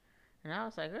crush, and I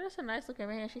was like, "Girl, that's a nice looking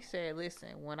man." She said,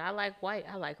 "Listen, when I like white,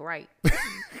 I like right."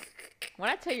 When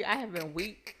I tell you, I have been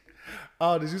weak.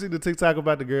 Oh, did you see the TikTok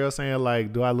about the girl saying,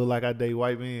 like, do I look like I date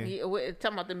white men? Yeah,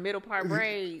 talking about the middle part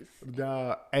braids.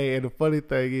 Nah, hey, and the funny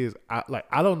thing is, I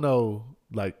don't know,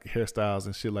 like, hairstyles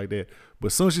and shit like that, but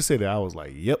as soon as she said that, I was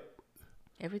like, yep.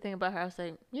 Everything about her, I was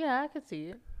like, yeah, I could see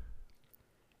it.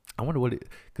 I wonder what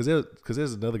because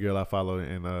there's another girl I follow,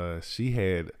 and she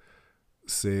had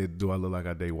said, do I look like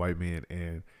I date white men?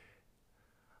 And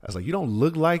I was like, you don't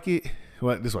look like it.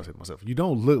 Well, this is what I said to myself. You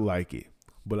don't look like it,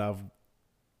 but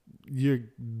you're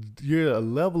a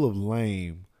level of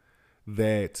lame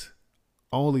that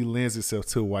only lends itself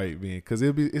to white men, because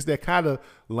it's that kind of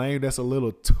lame that's a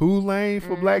little too lame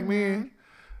for black men,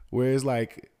 where it's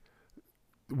like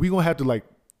we gonna have to like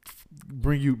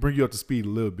bring you up to speed a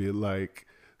little bit, like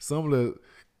some of the,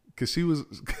 because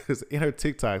in her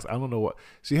TikToks, I don't know what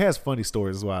she has, funny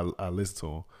stories, is why I listen to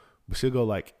them, but she'll go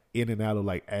like in and out of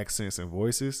like accents and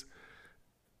voices.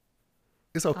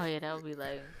 It's okay. Oh yeah, that would be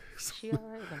like, she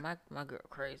alright? But my girl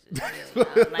crazy. Yeah,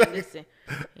 I'm like, listen,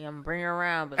 yeah, I'm bringing her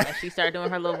around, but like she started doing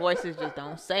her little voices, just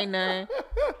don't say nothing.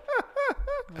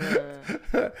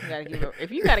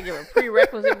 If you gotta give a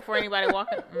prerequisite before anybody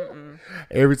walking.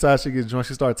 Every time she gets drunk,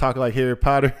 she starts talking like Harry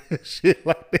Potter and shit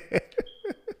like that.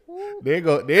 There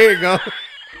you go.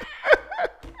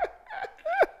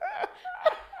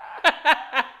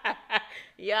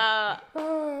 Yeah.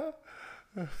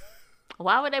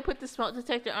 Why would they put the smoke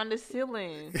detector on the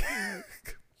ceiling?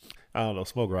 I don't know.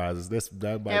 Smoke rises. That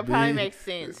probably makes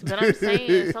sense. But I'm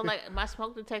saying, so like my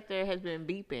smoke detector has been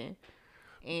beeping,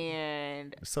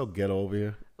 and it's so ghetto over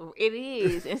here. It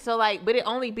is, and so like, but it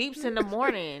only beeps in the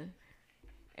morning,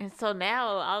 and so now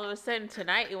all of a sudden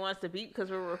tonight it wants to beep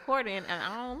because we're recording, and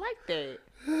I don't like that.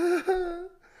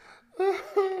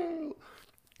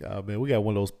 Oh man, we got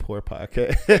one of those poor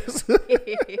podcasts.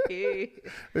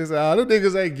 Listen, them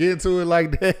niggas ain't getting to it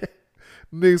like that.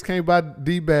 Niggas can't buy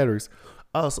deep batteries.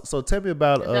 Oh, so tell me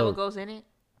about. Is that what goes in it?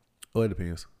 Oh, it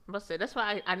depends. But that's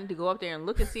why I need to go up there and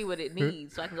look and see what it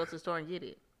needs, so I can go to the store and get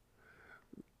it.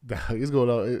 It's going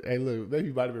on. Hey, look, maybe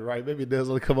you might have been right. Maybe it does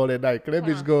only come on at night. Cause that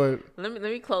bitch going. Let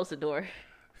me close the door.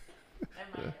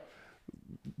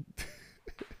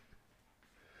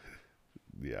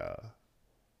 Yeah.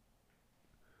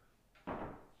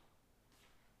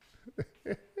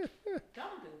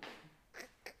 Don't do it.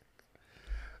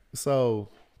 So.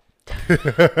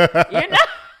 You're not.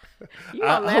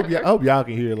 I hope y'all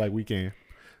can hear it like we can.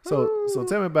 So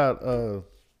tell me about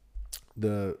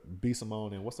the B.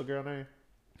 Simone and what's the girl name?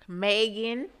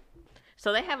 Megan.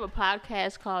 So they have a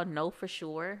podcast called Know For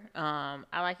Sure. I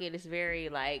like it. It's very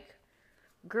like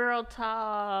girl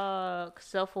talk,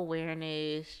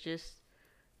 self-awareness, just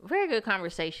very good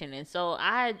conversation. And so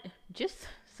I just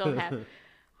so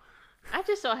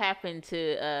happened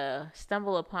to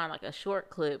stumble upon like a short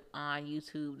clip on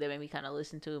YouTube that made me kind of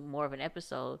listen to more of an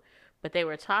episode. But they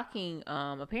were talking,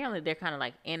 apparently they're kind of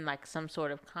like in like some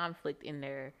sort of conflict in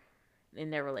their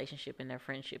relationship, in their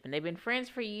friendship. And they've been friends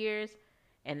for years,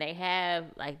 and they have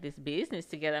like this business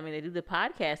together. I mean, they do the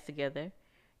podcast together.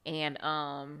 And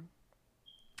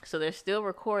so they're still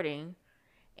recording,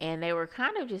 and they were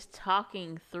kind of just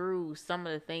talking through some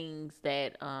of the things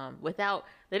that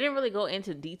they didn't really go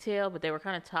into detail, but they were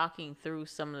kind of talking through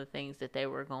some of the things that they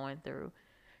were going through.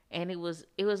 And it was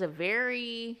a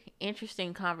very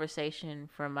interesting conversation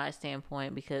from my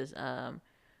standpoint, because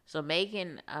so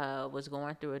Megan was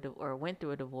going through went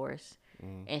through a divorce,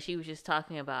 and she was just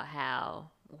talking about how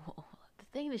the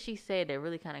thing that she said that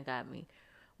really kind of got me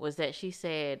was that she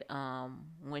said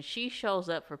when she shows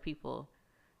up for people,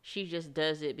 she just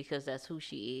does it because that's who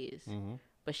she is.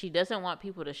 But she doesn't want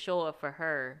people to show up for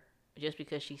her just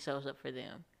because she shows up for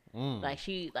them. Like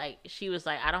she was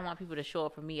like, I don't want people to show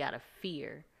up for me out of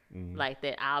fear, like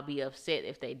that I'll be upset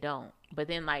if they don't. But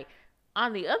then like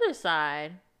on the other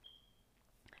side,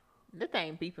 this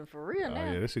thing beeping for real now.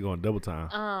 Oh yeah, this shit going double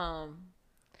time.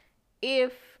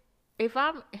 If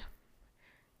I'm,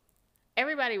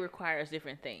 everybody requires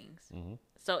different things.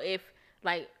 So if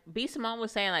like B Simone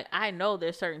was saying, like I know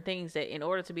there's certain things that in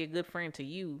order to be a good friend to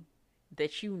you,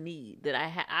 that you need, that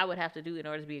I would have to do in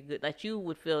order to be a good, like you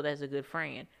would feel that's a good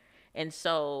friend. And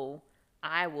so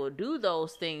I will do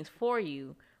those things for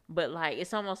you. But like,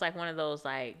 it's almost like one of those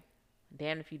like,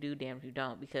 damn if you do, damn if you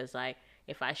don't. Because like,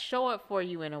 if I show up for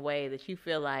you in a way that you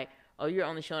feel like, oh, you're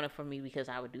only showing up for me because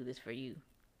I would do this for you.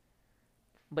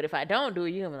 But if I don't do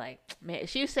it, you're going to be like, man,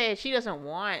 she said she doesn't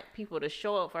want people to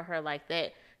show up for her like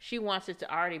that. She wants it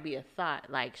to already be a thought.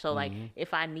 Like, so like,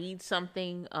 if I need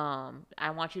something,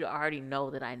 I want you to already know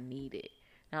that I need it.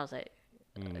 And I was like,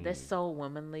 that's so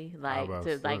womanly, like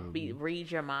to like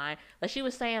read your mind. Like she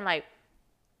was saying, like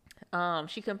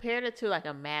she compared it to like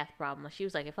a math problem. Like she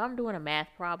was like, if I'm doing a math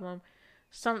problem,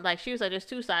 she was like, there's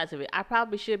two sides of it. I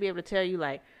probably should be able to tell you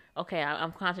like, okay,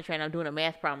 I'm concentrating, I'm doing a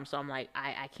math problem, so I'm like,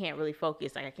 I can't really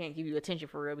focus, like I can't give you attention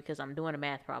for real because I'm doing a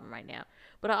math problem right now.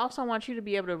 But I also want you to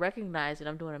be able to recognize that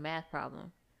I'm doing a math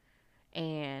problem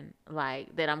and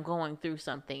like that I'm going through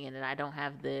something and that I don't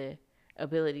have the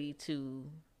ability to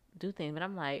do things. But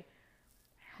I'm like,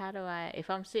 how do I, if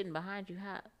I'm sitting behind you,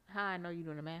 how I know you're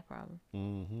doing a math problem?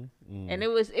 And it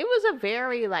was a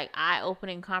very like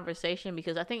eye-opening conversation,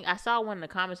 because I think I saw one in the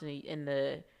comments in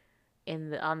the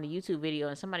on the YouTube video,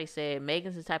 and somebody said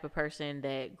Megan's the type of person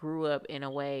that grew up in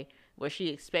a way where she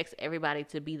expects everybody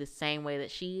to be the same way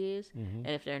that she is, and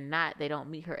if they're not, they don't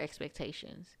meet her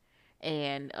expectations,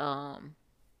 and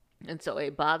so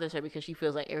it bothers her because she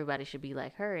feels like everybody should be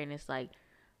like her. And it's like,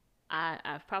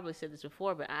 I've probably said this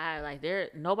before, but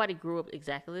nobody grew up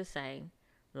exactly the same,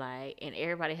 like, and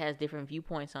everybody has different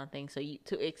viewpoints on things. So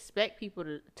to expect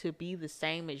people to be the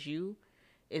same as you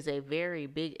is a very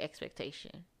big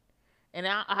expectation. And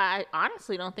I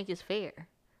honestly don't think it's fair.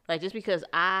 Like, just because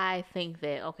I think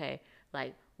that, okay,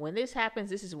 like, when this happens,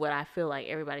 this is what I feel like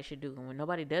everybody should do. And when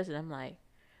nobody does it, I'm like,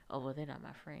 oh, well, they're not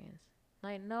my friends.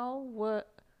 Like, no, what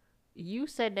you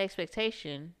set an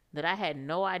expectation that I had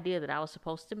no idea that I was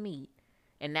supposed to meet,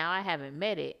 and now I haven't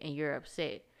met it, and you're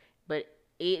upset. But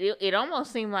it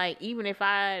almost seemed like, even if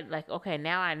I, like, okay,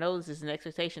 now I know this is an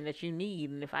expectation that you need,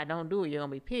 and if I don't do it, you're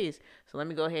going to be pissed. So let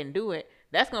me go ahead and do it.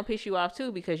 That's going to piss you off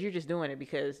too, because you're just doing it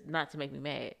because not to make me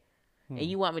mad. And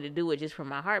you want me to do it just from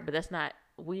my heart, but that's not,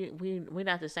 we're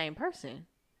not the same person.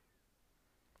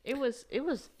 It was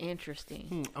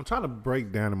interesting. I'm trying to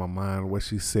break down in my mind what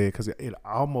she said, because it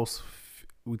almost,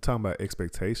 we talking about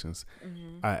expectations.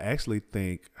 I actually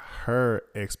think her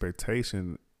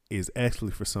expectation is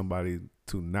actually for somebody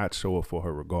to not show up for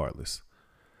her regardless.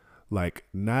 Like,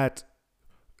 not,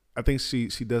 I think she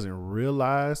doesn't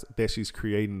realize that she's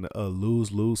creating a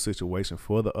lose-lose situation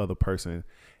for the other person.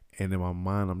 And in my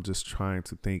mind, I'm just trying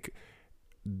to think,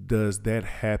 does that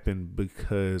happen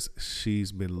because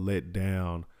she's been let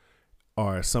down,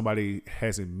 or somebody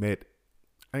hasn't met,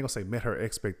 I ain't gonna say met her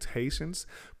expectations,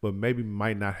 but maybe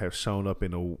might not have shown up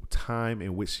in a time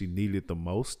in which she needed the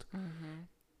most.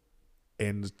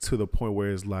 And to the point where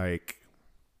it's like,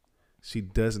 she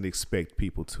doesn't expect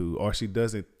people to, or she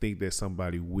doesn't think that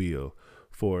somebody will,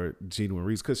 for genuine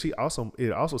reasons. Because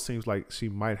it also seems like she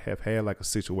might have had like a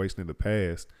situation in the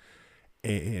past,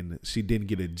 and she didn't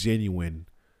get a genuine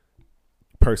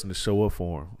person to show up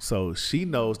for him. So she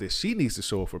knows that she needs to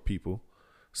show up for people,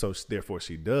 so therefore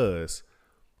she does.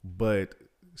 But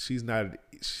she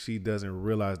doesn't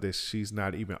realize that she's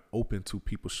not even open to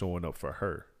people showing up for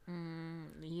her.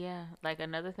 Yeah, like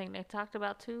another thing they talked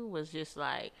about too was just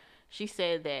like, she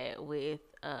said that with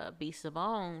B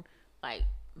Simone, like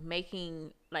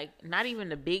making, like, not even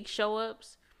the big show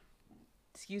ups,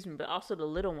 but also the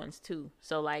little ones too.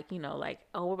 So like, you know, like,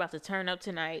 oh, we're about to turn up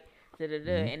tonight,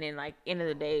 and then like end of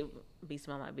the day, B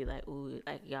Simone might be like, ooh,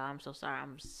 like, y'all, I'm so sorry,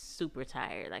 I'm super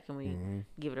tired, like, can we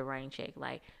give it a rain check?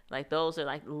 Like those are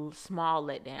like small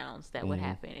letdowns that would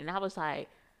happen. And I was like,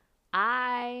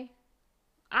 I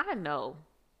know,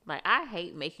 like, I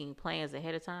hate making plans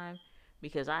ahead of time,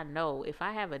 because I know if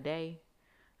I have a day,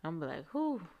 I'm be like,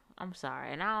 whew, I'm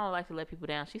sorry. And I don't like to let people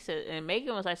down. She said, and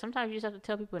Megan was like, sometimes you just have to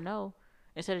tell people no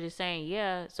instead of just saying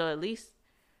yeah. So at least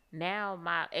now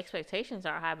my expectations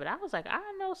are high. But I was like, I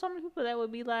know so many people that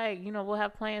would be like, you know, we'll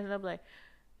have plans, and they'll be like,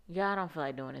 yeah, I don't feel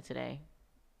like doing it today.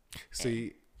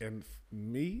 See, and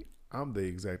me, I'm the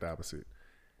exact opposite.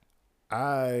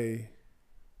 I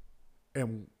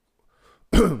am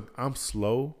I'm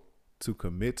slow to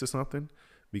commit to something,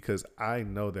 because I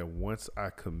know that once I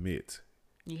commit,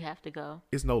 you have to go.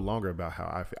 it's no longer about how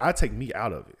I feel. I take me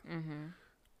out of it.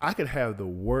 I could have the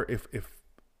word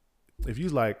if you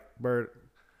like, Byrd,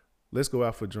 let's go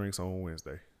out for drinks on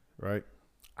Wednesday, right?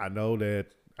 I know that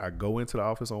I go into the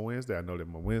office on Wednesday. I know that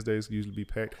my Wednesdays usually be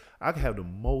packed. I can have the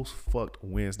most fucked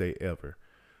Wednesday ever.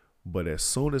 But as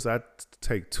soon as I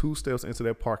take 2 steps into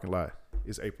that parking lot,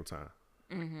 it's April time.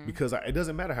 Because it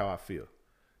doesn't matter how I feel.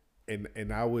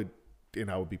 And I would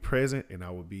be present and I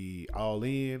would be all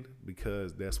in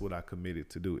because that's what I committed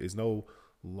to do. It's no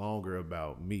longer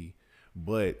about me.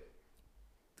 But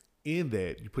in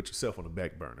that, you put yourself on the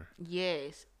back burner.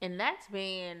 Yes. And that's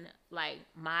been like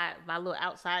my little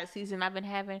outside season I've been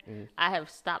having. I have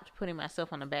stopped putting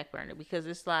myself on the back burner because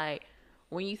it's like,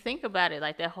 when you think about it,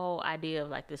 like that whole idea of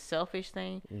like the selfish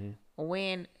thing,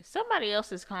 when somebody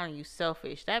else is calling you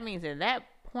selfish, that means at that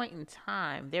point in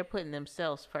time, they're putting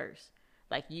themselves first.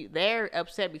 Like they're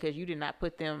upset because you did not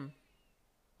put them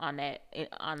on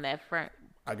that front.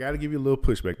 I got to give you a little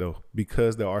pushback though,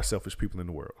 because there are selfish people in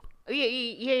the world.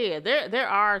 Yeah. There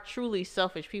are truly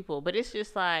selfish people, but it's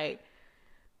just like,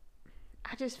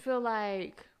 I just feel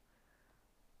like,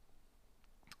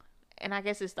 and I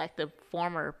guess it's like the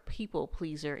former people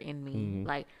pleaser in me.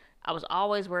 Like I was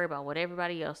always worried about what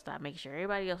everybody else thought, making sure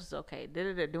everybody else is okay.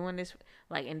 Doing this,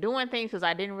 like, and doing things because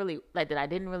I didn't really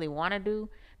want to do.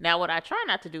 Now, what I try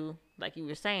not to do, like you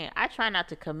were saying, I try not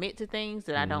to commit to things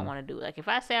that I don't want to do. Like if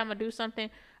I say I'm gonna do something,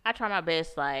 I try my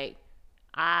best. Like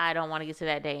I don't want to get to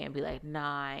that day and be like,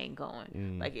 nah, I ain't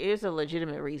going. Like it's a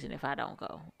legitimate reason if I don't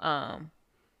go.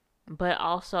 But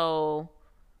also,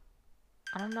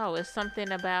 I don't know. It's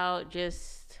something about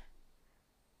just.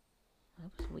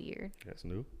 That was weird. That's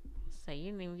new. So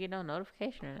you didn't even get no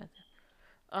notification or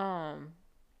nothing.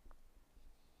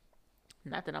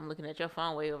 Not that I'm looking at your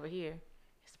phone way over here.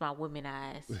 It's my women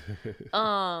eyes.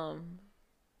 I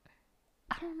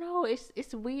don't know.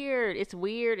 It's weird. It's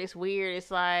weird.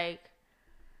 It's like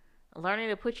learning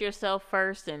to put yourself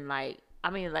first, and like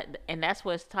and that's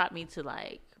what's taught me to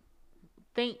like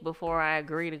think before I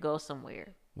agree to go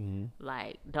somewhere.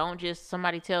 Like, don't just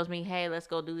somebody tells me, hey, let's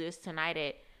go do this tonight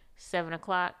at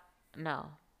 7:00. No,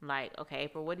 like, okay,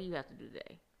 April, what do you have to do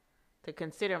today to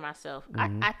consider myself?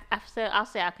 I'll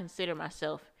say I consider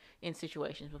myself in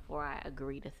situations before I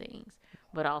agree to things.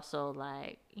 But also,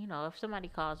 like, you know, if somebody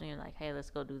calls me and like, hey, let's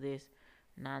go do this,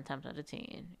 9 times out of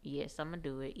 10, yes, I'm gonna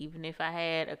do it. Even if I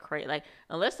had a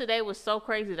unless the day was so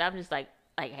crazy that I'm just like,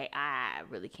 hey, I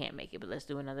really can't make it, but let's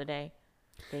do another day.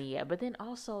 Then yeah, but then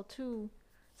also too.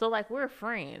 So, like, we're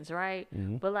friends, right?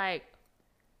 But, like,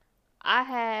 I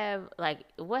have, like,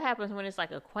 what happens when it's,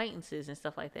 like, acquaintances and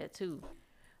stuff like that, too?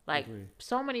 Like,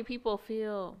 so many people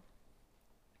feel,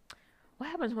 what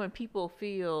happens when people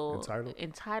feel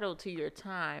entitled to your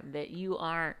time that you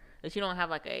don't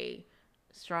have, like, a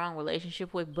strong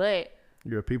relationship with, but.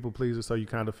 You're a people pleaser, so you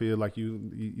kind of feel like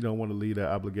you don't want to leave that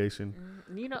obligation.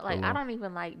 You know, like, I don't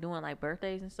even like doing, like,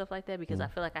 birthdays and stuff like that because I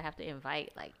feel like I have to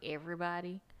invite, like,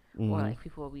 everybody. Or like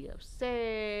people will be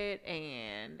upset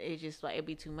and it's just like it'd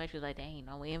be too much. It's like, dang,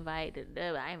 no invite.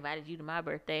 I invited you to my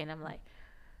birthday, and I'm like,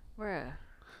 bruh.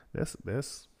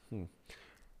 That's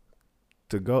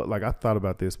to go. Like I thought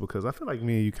about this because I feel like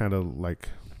me and you kind of like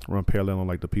run parallel on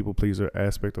like the people pleaser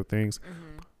aspect of things.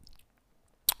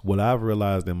 What I've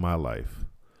realized in my life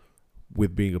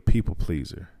with being a people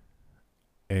pleaser,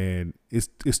 and it's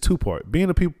 2-part: being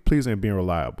a people pleaser and being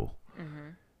reliable.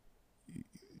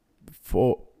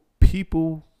 For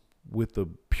people with the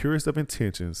purest of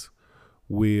intentions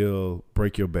will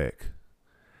break your back.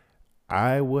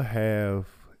 I will have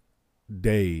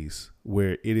days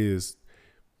where it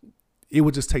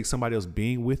would just take somebody else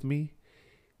being with me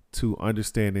to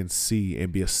understand and see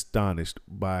and be astonished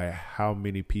by how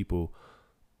many people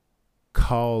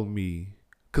call me.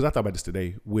 Because I thought about this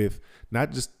today with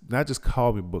not just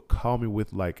call me, but call me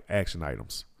with like action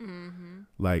items.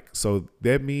 Like, so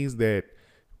that means that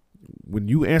when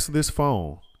you answer this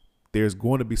phone, there's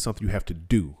going to be something you have to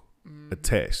do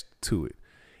attached to it.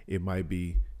 It might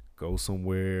be go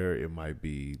somewhere. It might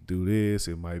be do this.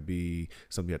 It might be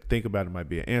something you have to think about. It might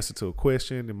be an answer to a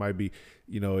question. It might be,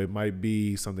 it might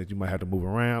be something that you might have to move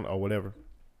around or whatever.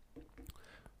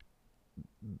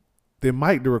 The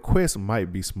request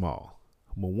might be small,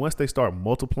 but once they start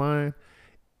multiplying,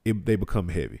 they become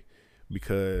heavy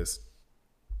because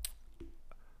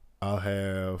I'll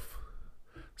have.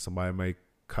 Somebody may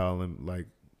call and like,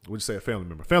 would you say a family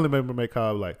member? Family member may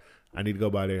call like, I need to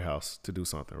go by their house to do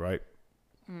something, right?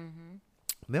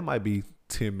 That might be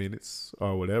 10 minutes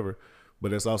or whatever,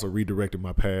 but it's also redirected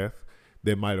my path.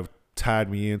 That might have tied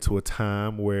me into a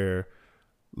time where,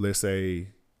 let's say,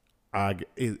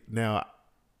 now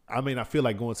I may not feel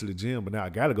like going to the gym, but now I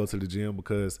gotta go to the gym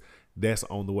because that's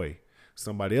on the way.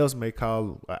 Somebody else may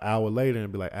call an hour later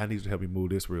and be like, I need you to help me move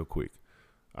this real quick.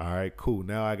 All right, cool.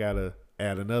 Now I gotta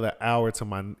add another hour to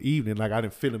my evening. Like I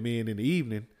didn't fit them in the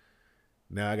evening.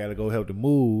 Now I gotta go help them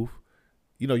move.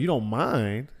 You know, you don't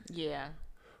mind. Yeah.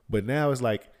 But now it's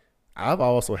like I've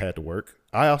also had to work.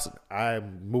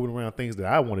 I'm moving around things that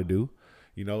I want to do.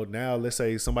 You know, now let's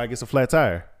say somebody gets a flat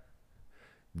tire.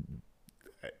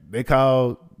 They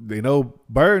know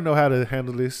Byrd know how to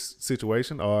handle this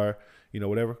situation, or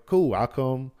whatever. Cool, I'll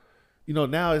come.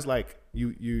 Now it's like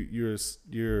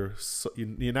you're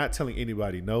not telling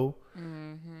anybody no,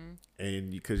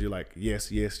 and because you're like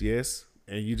yes,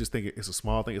 and you just think it's a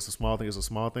small thing. It's a small thing. It's a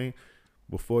small thing.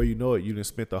 Before you know it, you done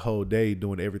spent the whole day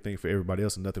doing everything for everybody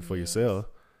else and nothing for yourself.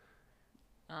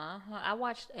 I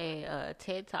watched a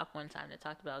TED Talk one time that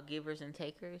talked about givers and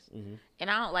takers, and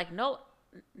I don't like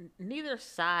neither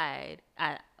side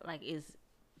is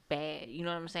bad. You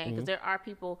know what I'm saying? Because there are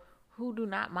people who do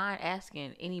not mind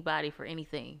asking anybody for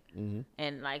anything,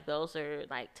 and like those are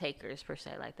like takers per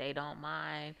se. Like they don't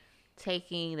mind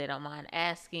taking, they don't mind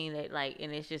asking. They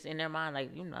and it's just in their mind like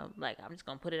I'm just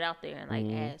gonna put it out there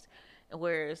and ask.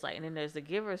 Whereas and then there's the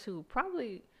givers who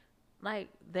probably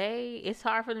it's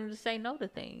hard for them to say no to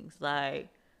things. Like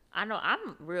I know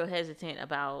I'm real hesitant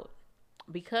about,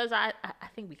 because I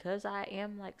think because I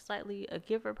am slightly a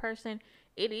giver person,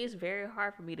 it is very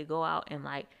hard for me to go out and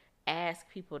ask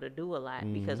people to do a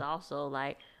lot, because also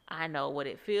I know what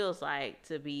it feels like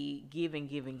to be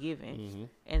giving.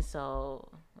 And so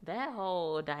that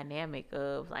whole dynamic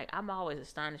of I'm always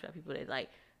astonished by people that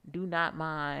do not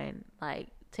mind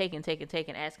taking,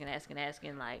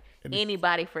 asking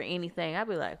anybody for anything. I'd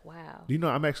be like, wow. Do you know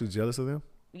I'm actually jealous of them?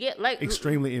 Yeah,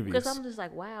 extremely envious. Because I'm just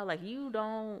wow, you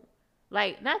don't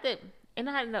not that, and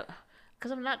I know,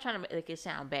 because I'm not trying to make it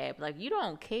sound bad, but you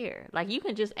don't care. You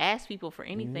can just ask people for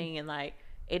anything, and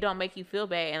it don't make you feel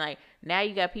bad. And now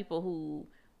you got people who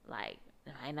I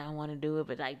not want to do it,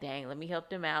 but dang, let me help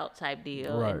them out type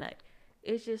deal. Right. And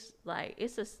it's just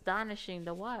it's astonishing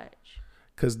to watch.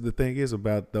 Because the thing is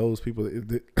about those people,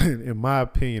 in my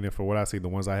opinion, and for what I see, the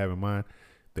ones I have in mind,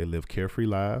 they live carefree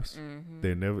lives.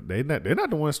 They're not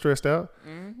the ones stressed out.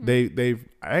 They've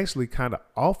actually kind of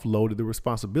offloaded the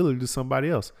responsibility to somebody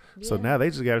else. Yeah. So now they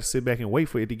just got to sit back and wait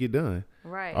for it to get done,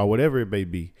 right? Or whatever it may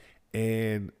be.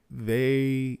 And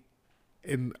the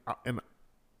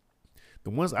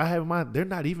ones I have in mind, they're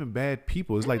not even bad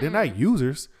people. It's they're not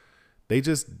users. They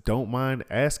just don't mind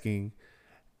asking.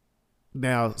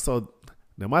 Now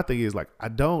my thing is what I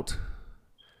don't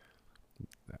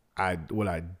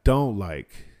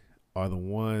like are the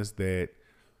ones that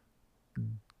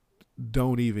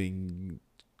don't even,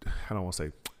 I don't want to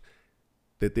say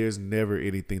that there's never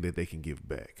anything that they can give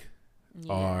back.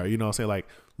 Yeah. Or I'm saying,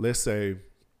 let's say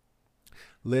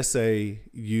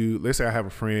I have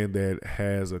a friend that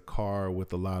has a car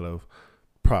with a lot of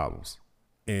problems,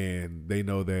 and they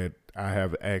know that I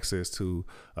have access to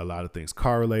a lot of things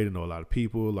car related, know a lot of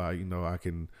people, I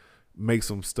can make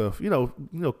some stuff,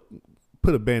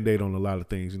 put a Band-Aid on a lot of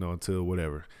things, until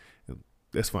whatever.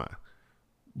 That's fine.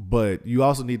 But you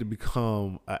also need to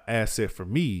become an asset for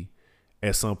me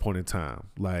at some point in time.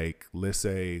 Let's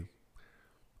say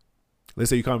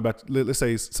you call me about, let's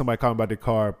say somebody called me about their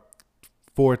car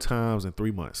 4 times in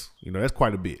 3 months. That's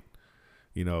quite a bit.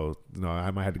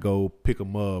 I might have to go pick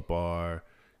them up or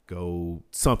go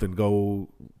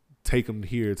take them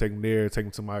here, take them there,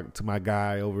 take them to my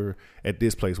guy over at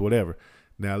this place, whatever.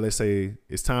 Now let's say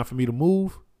it's time for me to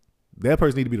move. That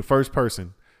person need to be the first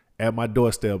person at my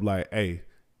doorstep. Hey,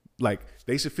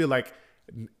 they should feel like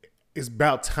it's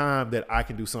about time that I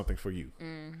can do something for you.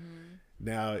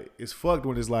 Now it's fucked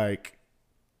when it's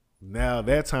now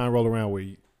that time roll around where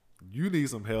you need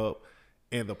some help,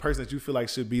 and the person that you feel like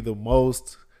should be the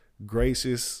most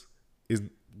gracious is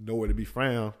nowhere to be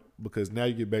found, because now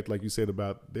you get back, like you said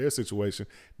about their situation.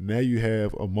 Now you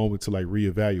have a moment to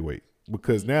reevaluate,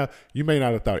 because now you may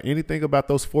not have thought anything about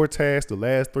those 4 tasks the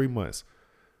last 3 months.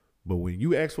 But when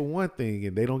you ask for one thing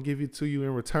and they don't give it to you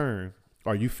in return,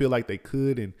 or you feel like they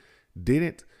could and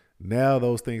didn't, now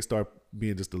those things start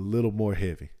being just a little more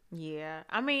heavy. Yeah.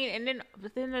 I mean,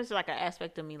 but then there's an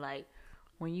aspect of me,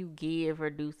 when you give or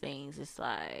do things, it's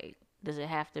does it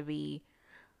have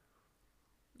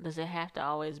to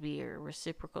always be a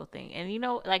reciprocal thing? And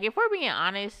if we're being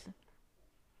honest,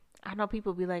 I know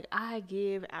people be like, I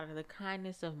give out of the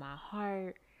kindness of my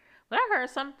heart. But I heard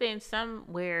something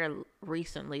somewhere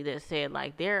recently that said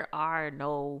there are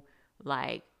no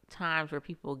times where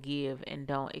people give and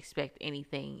don't expect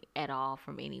anything at all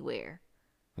from anywhere.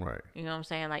 Right. You know what I'm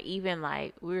saying? Like, even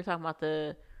like we were talking about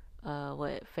the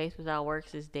what faith without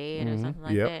works is dead or something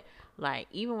like that. Like,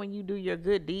 even when you do your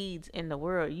good deeds in the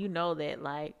world, you know that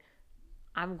like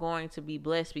I'm going to be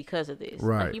blessed because of this.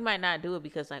 Right. Like, you might not do it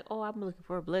because like, oh, I'm looking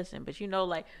for a blessing, but you know,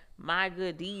 like my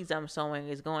good deeds I'm sowing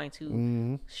is going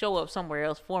to show up somewhere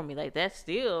else for me. Like, that's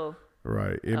still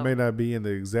right. It may not be in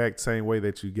the exact same way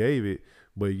that you gave it,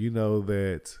 but you know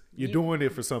that you're doing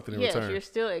it for something in return. Yes, you're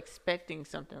still expecting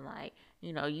something. Like,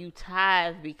 you know, you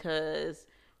tithe because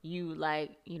you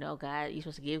like, you know, God, you're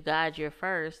supposed to give God your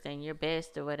first and your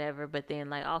best or whatever. But then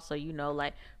like also, you know,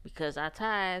 like because I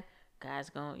tithe, God's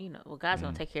gonna, you know, well, God's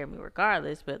gonna take care of me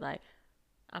regardless. But like,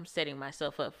 I'm setting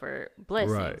myself up for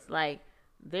blessings. Right. Like,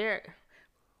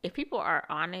 if people are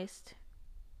honest,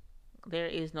 there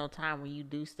is no time when you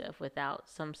do stuff without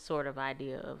some sort of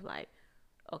idea of like,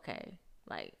 okay,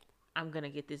 like I'm gonna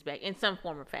get this back in some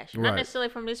form or fashion. Right. Not necessarily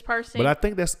from this person.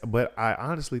 But I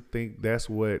honestly think that's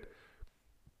what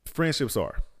friendships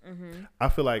are. I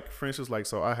feel like friendships, like,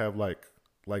 so I have like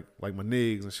my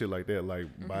niggas and shit like that,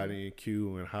 like Body and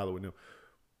Q and Hollow and them.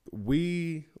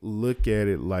 We look at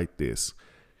it like this.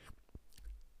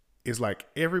 It's like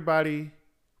everybody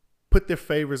put their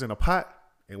favors in a pot,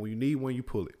 and when you need one, you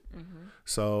pull it.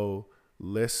 So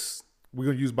we're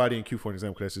gonna use Body and Q for an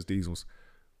example, because that's just these ones.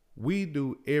 We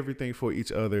do everything for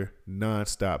each other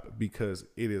nonstop because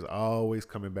it is always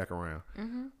coming back around.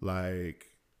 Like,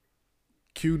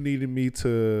 Q needed me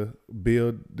to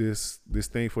build this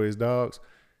thing for his dogs.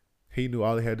 He knew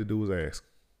all he had to do was ask.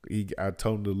 I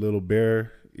told him the little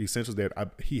bear essentials that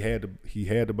he had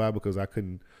to buy because I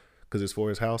couldn't, because it's for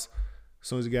his house. As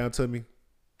soon as he got it to me,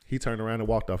 he turned around and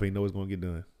walked off. He know it's gonna get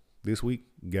done. This week,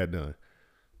 got done.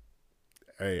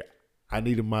 Hey, I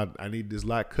need this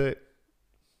lot cut.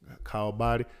 Call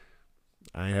Body.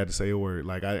 I ain't had to say a word.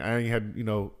 Like, I ain't had, you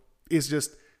know, it's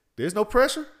just, there's no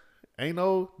pressure. Ain't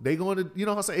no, they going to, you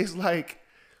know what I'm saying? It's like,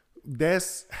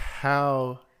 that's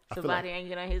how. Somebody ain't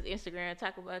get on his Instagram and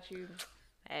talk about you.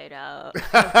 Hey, dog.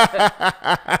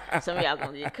 Some of y'all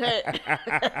gonna get cut.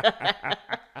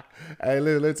 Hey,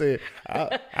 let's say,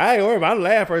 I ain't worried about it. I'm the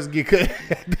last person to get cut.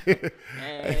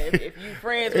 And if you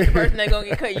friends with the person that gonna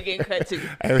get cut, you getting cut too.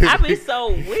 I be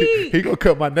so weak. He gonna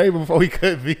cut my neighbor before he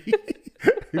cut me.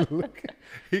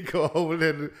 He go over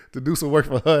there to do some work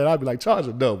for her, and I'll be like, charge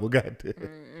a double, goddamn.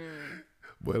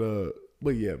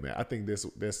 But yeah, man, I think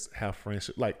that's how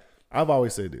friendship. Like, I've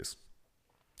always said this: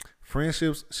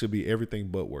 friendships should be everything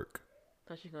but work. I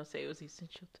thought you were gonna say it was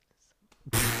essential to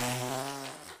this.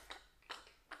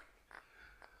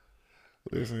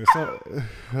 Listen,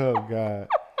 oh God.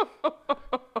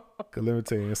 Cause let me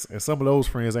tell you, and some of those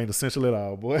friends ain't essential at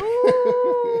all, boy.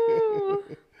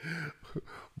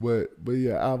 But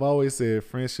yeah, I've always said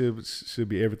friendships should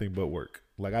be everything but work.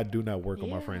 Like, I do not work on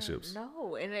my friendships.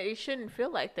 No, and it shouldn't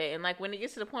feel like that. And like, when it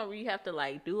gets to the point where you have to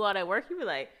like do all that work, you be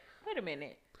like, wait a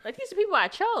minute, like, these are people I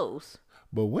chose.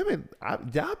 But women,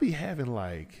 y'all be having to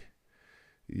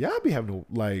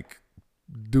like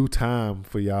do time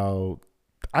for y'all.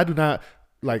 I do not,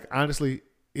 like, honestly,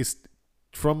 it's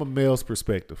from a male's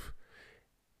perspective.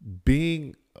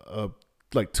 Being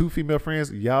like two female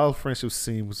friends, y'all friendship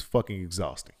seems fucking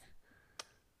exhausting.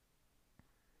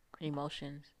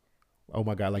 Emotions. Oh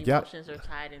my God, like, emotions are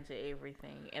tied into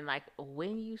everything. And like,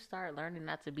 when you start learning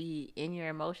not to be in your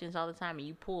emotions all the time and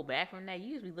you pull back from that,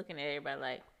 you just be looking at everybody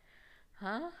like,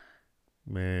 huh?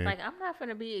 Man. Like, I'm not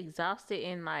gonna be exhausted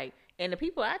in like, and the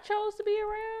people I chose to be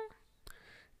around.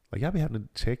 Like, y'all be having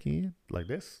to check in like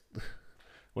this.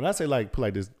 When I say like put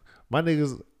like this, my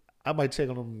niggas, I might check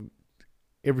on them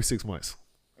every 6 months.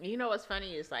 You know what's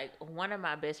funny is, like, one of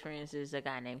my best friends is a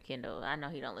guy named Kendall. I know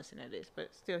he don't listen to this,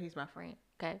 but still, he's my friend.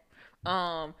 Okay.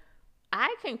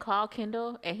 I can call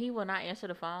Kendall and he will not answer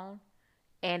the phone,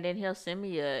 and then he'll send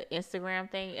me a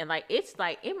Instagram thing, and like, it's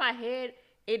like in my head,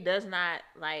 it does not,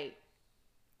 like,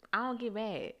 I don't get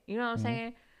mad. You know what I'm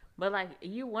saying? But like,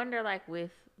 you wonder, like,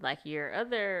 with like your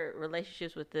other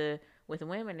relationships with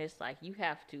women, it's like you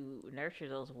have to nurture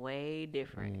those way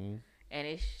different, and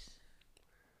it's.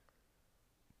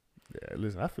 Yeah,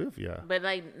 listen, I feel for y'all. But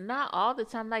like, not all the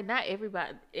time. Like, not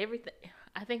everybody. Everything.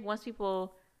 I think once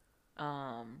people,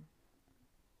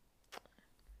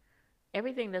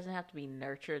 everything doesn't have to be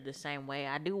nurtured the same way.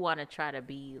 I do want to try to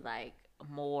be like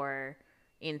more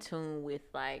in tune with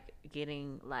like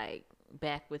getting like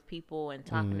back with people and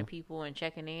talking to people and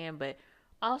checking in, but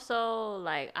also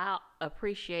like, I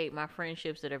appreciate my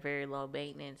friendships that are very low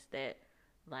maintenance. That,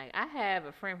 like, I have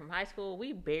a friend from high school.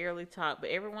 We barely talk, but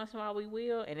every once in a while we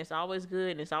will, and it's always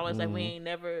good. And it's always like, we ain't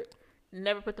never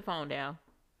put the phone down.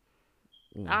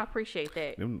 I appreciate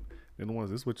that. Them the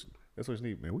ones. That's what you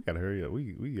need, man. We gotta hurry up.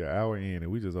 We got an hour in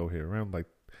and we just over here around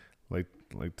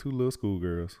like two little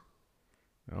schoolgirls.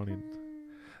 I don't even.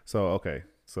 So okay,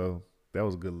 so that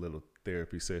was a good little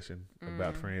therapy session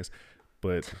about friends,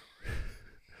 but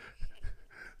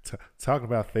talking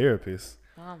about therapists.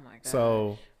 Oh my god!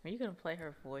 So are you gonna play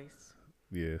her voice?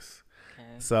 Yes.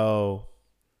 Okay. So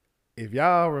if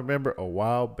y'all remember a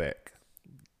while back,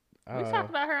 we talked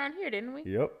about her on here, didn't we?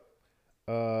 Yep.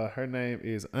 Her name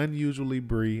is Unusually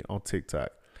Bree on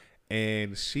TikTok,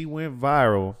 and she went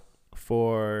viral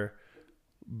for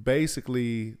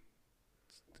basically.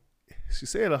 She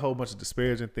said a whole bunch of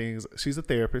disparaging things. She's a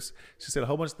therapist. She said a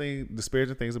whole bunch of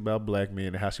disparaging things about black men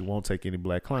and how she won't take any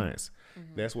black clients.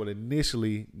 Mm-hmm. That's what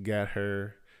initially got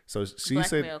her. So she black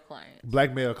said male clients.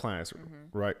 Black male clients,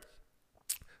 right?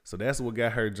 So that's what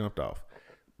got her jumped off.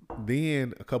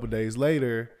 Then a couple days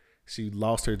later, she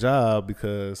lost her job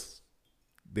because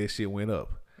that shit went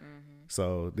up. Mm-hmm.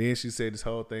 So then she said this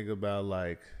whole thing about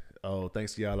like, oh,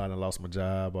 thanks to y'all, I done lost my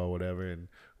job or whatever, and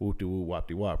whoop-de-whoop,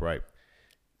 wop-de-wop, right?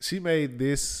 She made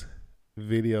this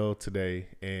video today,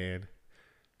 and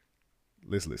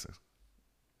let's listen.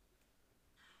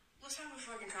 Let's have a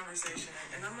fucking conversation,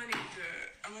 and I'm gonna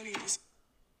need to.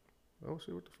 Oh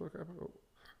shit! What the fuck happened? Oh,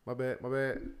 my bad.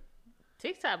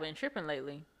 TikTok been tripping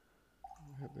lately.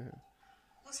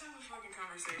 Let's have a fucking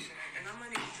conversation, and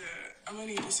I'm gonna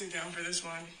need to sit down for this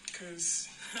one, cause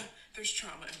there's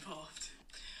trauma involved.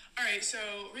 All right, so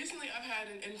recently I've had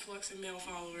an influx of male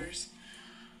followers.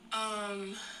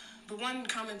 The one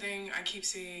common thing I keep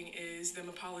seeing is them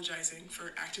apologizing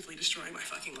for actively destroying my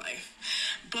fucking life.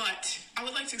 But I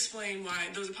would like to explain why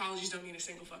those apologies don't mean a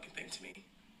single fucking thing to me.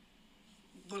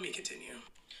 Let me continue.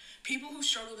 People who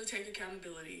struggle to take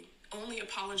accountability only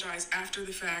apologize after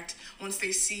the fact once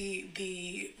they see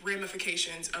the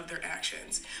ramifications of their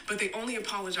actions. But they only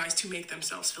apologize to make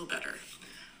themselves feel better.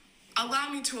 Allow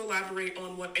me to elaborate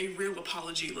on what a real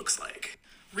apology looks like.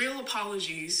 Real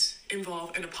apologies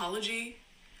involve an apology,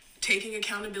 taking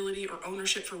accountability or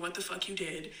ownership for what the fuck you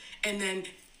did, and then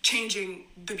changing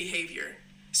the behavior.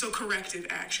 So corrective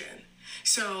action.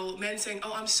 So men saying,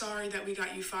 oh, I'm sorry that we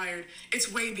got you fired.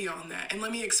 It's way beyond that. And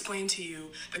let me explain to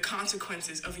you the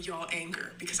consequences of y'all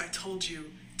anger, because I told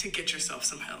you to get yourself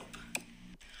some help.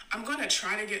 I'm going to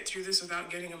try to get through this without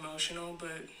getting emotional,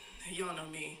 but y'all know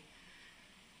me.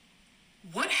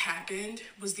 What happened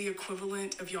was the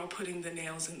equivalent of y'all putting the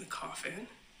nails in the coffin.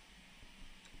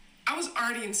 I was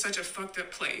already in such a fucked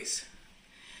up place.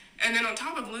 And then on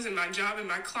top of losing my job and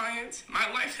my clients, my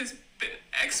life has been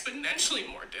exponentially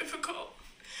more difficult.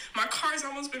 My car's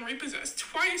almost been repossessed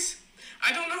twice.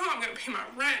 I don't know how I'm gonna pay my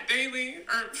rent daily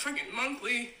or fucking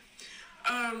monthly.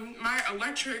 My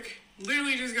electric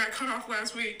literally just got cut off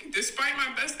last week, despite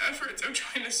my best efforts of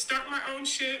trying to start my own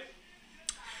shit,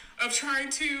 of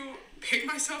trying to pick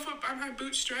myself up by my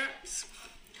bootstraps.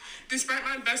 Despite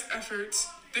my best efforts,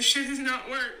 this shit has not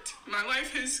worked. My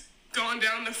life has gone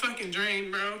down the fucking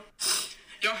drain, bro.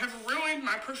 Y'all have ruined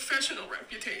my professional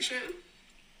reputation.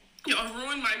 Y'all have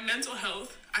ruined my mental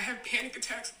health. I have panic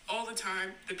attacks all the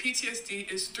time. The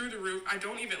PTSD is through the roof. I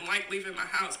don't even like leaving my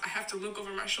house. I have to look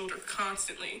over my shoulder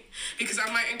constantly because I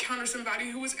might encounter somebody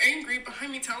who is angry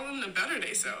behind me telling them to better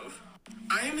themselves.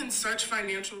 I am in such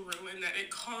financial ruin that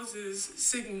it causes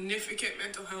significant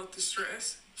mental health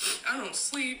distress. I don't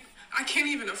sleep. I can't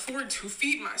even afford to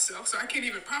feed myself, so I can't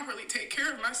even properly take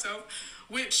care of myself,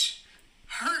 which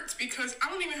hurts because I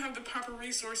don't even have the proper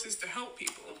resources to help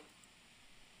people.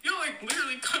 Y'all like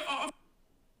literally cut off.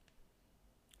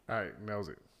 All right, that was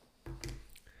it.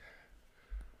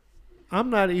 I'm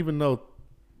not even no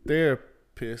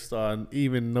therapist or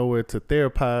even nowhere to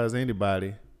therapize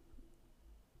anybody.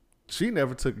 She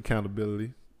never took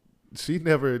accountability. She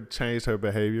never changed her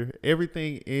behavior.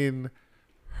 Everything in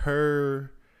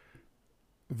her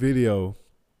video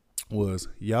was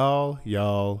y'all,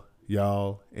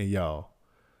 and y'all.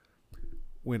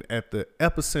 When at the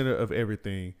epicenter of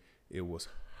everything, it was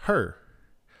her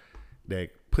that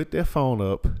put that phone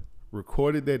up,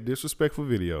 recorded that disrespectful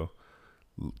video,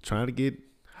 trying to get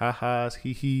ha-has,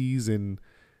 hee-hees, and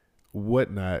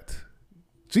whatnot.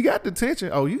 She got the attention.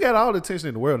 Oh, you got all the attention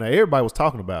in the world. Now everybody was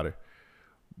talking about her,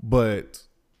 but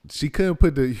you can't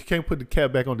put the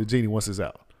cap back on the genie once it's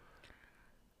out.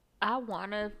 I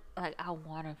wanna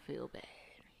feel bad.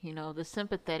 You know, the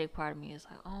sympathetic part of me is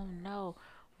like, oh no.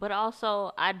 But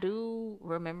also I do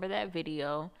remember that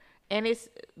video, and it's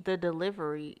the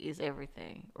delivery is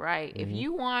everything, right? Mm-hmm. If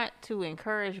you want to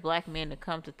encourage black men to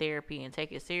come to therapy and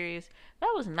take it serious,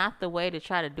 that was not the way to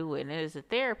try to do it. And as a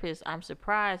therapist, I'm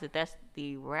surprised that that's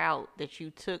the route that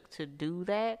you took to do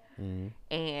that. Mm-hmm.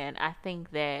 And I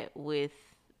think that with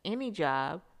any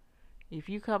job, If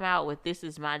you come out with this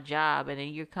is my job, and then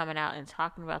you're coming out and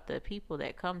talking about the people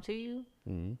that come to you,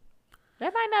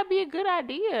 that might not be a good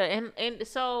idea. And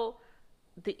so,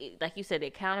 like you said, the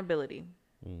accountability.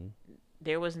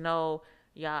 There was no,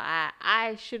 y'all,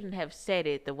 I shouldn't have said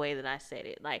it the way that I said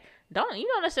it. Like, you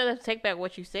don't necessarily have to take back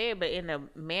what you said, but in the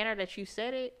manner that you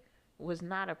said it was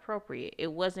not appropriate.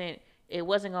 It wasn't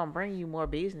gonna bring you more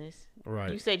business.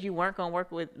 Right. You said you weren't gonna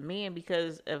work with men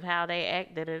because of how they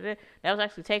act. That was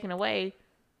actually taking away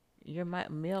your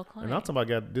male client. And I'm talking about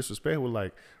got disrespect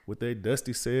with their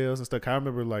dusty cells and stuff. I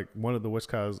remember like one of the West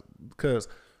Coast, because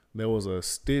there was a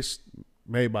stitch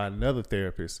made by another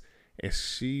therapist, and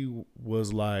she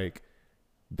was like,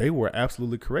 they were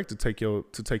absolutely correct to take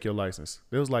your license.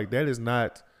 It was like, that is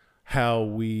not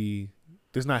how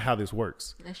that's not how this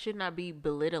works. It should not be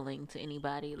belittling to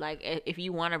anybody. Like, if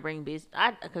you want to bring business,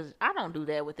 because I don't do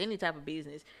that with any type of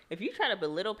business. If you try to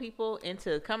belittle people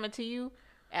into coming to you,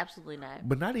 absolutely not.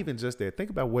 But not even just that. Think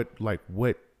about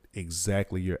what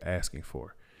exactly you're asking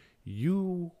for.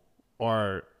 She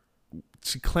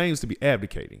claims to be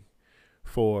advocating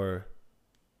for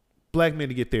black men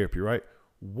to get therapy, right?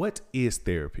 What is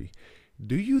therapy?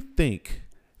 Do you think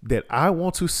that I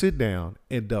want to sit down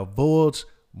and divulge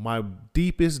my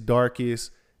deepest,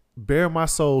 darkest, bare my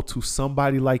soul to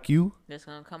somebody like you? That's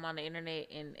gonna come on the internet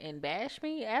and bash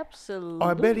me? Absolutely.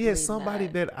 Or better yet, somebody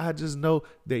that I just know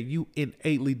that you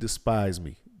innately despise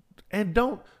me and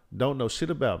don't know shit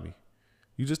about me.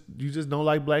 You just don't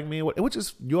like black men, which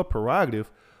is your prerogative.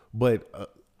 But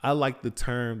I like the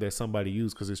term that somebody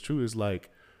used, because it's true. It's like,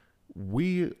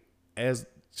 as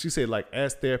she said, like,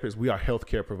 as therapists, we are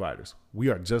healthcare providers. We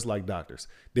are just like doctors.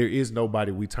 There is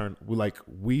nobody we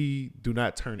do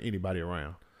not turn anybody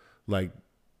around. Like,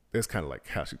 that's kind of like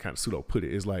how she kind of pseudo put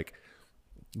it. Is like,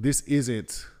 this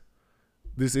isn't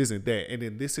that. And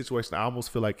in this situation, I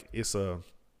almost feel like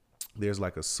there's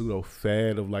like a pseudo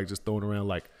fad of like just throwing around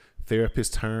like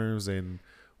therapist terms and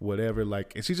whatever.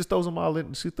 Like, and she just throws them all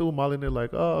in. She threw them all in there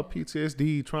like, oh,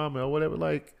 PTSD, trauma, or whatever.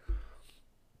 Like,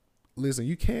 listen,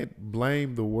 you can't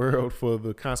blame the world for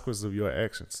the consequences of your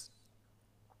actions.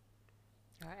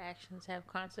 Our actions have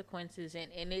consequences, and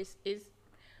it's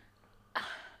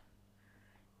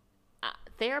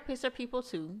therapists are people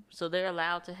too, so they're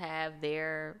allowed to have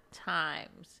their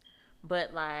times.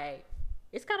 But like,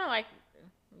 it's kind of like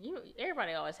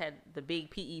everybody always had the big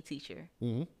PE teacher.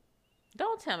 Mm-hmm.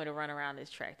 Don't tell me to run around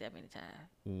this track that many times.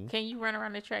 Mm-hmm. Can you run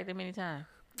around this track that many times?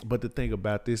 But the thing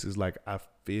about this is, like, I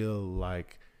feel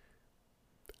like,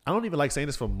 I don't even like saying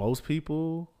this for most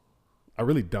people. I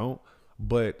really don't.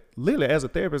 But literally, as a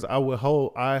therapist, I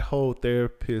hold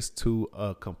therapists to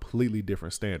a completely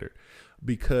different standard,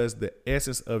 because the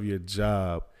essence of your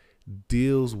job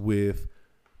deals with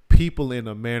people in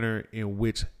a manner in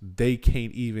which they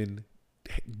can't even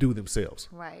do themselves.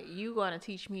 Right. You going to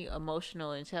teach me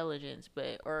emotional intelligence,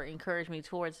 or encourage me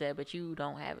towards that, but you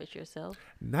don't have it yourself.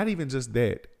 Not even just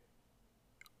that.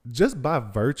 Just by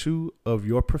virtue of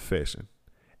your profession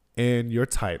and your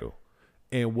title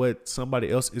and what somebody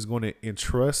else is going to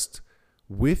entrust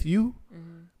with you,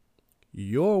 mm-hmm.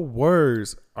 your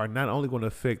words are not only going to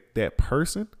affect that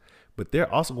person, but they're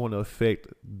also going to affect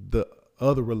the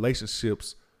other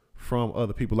relationships from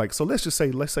other people. Like, so let's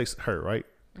say her, right?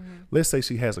 Mm-hmm. Let's say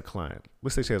she has a client.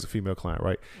 Let's say she has a female client,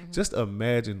 right? Mm-hmm. Just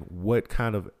imagine what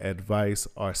kind of advice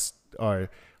or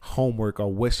homework or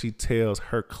what she tells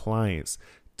her clients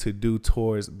to do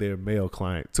towards their male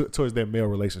client, towards their male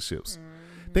relationships.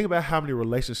 Mm-hmm. Think about how many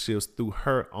relationships through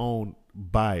her own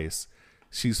bias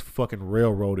she's fucking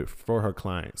railroaded for her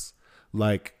clients.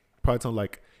 Like, probably telling,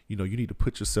 like, you know, you need to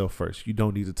put yourself first. You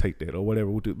don't need to take that or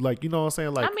whatever. Like, you know what I'm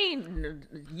saying? Like, I mean,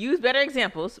 use better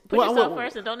examples. Put yourself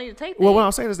first and don't need to take that. Well, what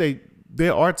I'm saying is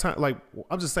there are times, like,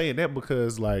 I'm just saying that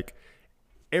because, like,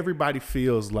 everybody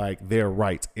feels like they're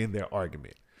right in their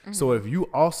argument. Mm-hmm. So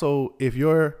if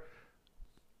your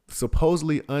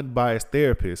supposedly unbiased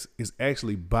therapist is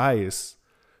actually biased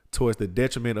towards the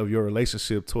detriment of your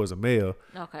relationship towards a male,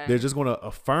 okay, they're just going to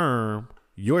affirm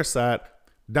your side.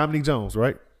 Dominique Jones,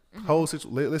 right? Mm-hmm. Whole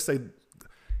situation. Let's say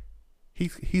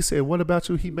he said, "What about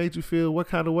you? He made you feel what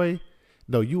kind of way?"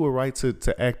 No, you were right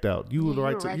to act out. You were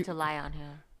right to lie on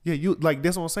him. Yeah, you, like,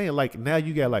 that's what I'm saying. Like, now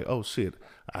you got like, oh shit,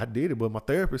 I did it, but my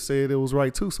therapist said it was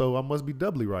right too, so I must be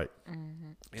doubly right.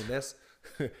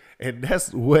 Mm-hmm. And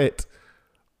that's what,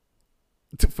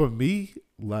 for me,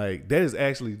 like, that is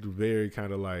actually very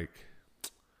kind of like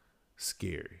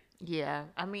scary. Yeah,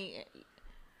 I mean,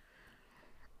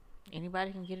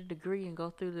 anybody can get a degree and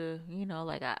go through the, you know,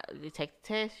 like, you take the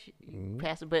test, you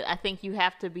pass it. But I think you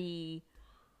have to be,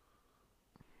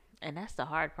 and that's the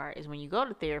hard part, is when you go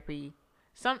to therapy,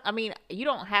 you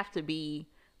don't have to be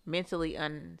mentally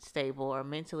unstable or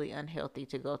mentally unhealthy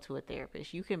to go to a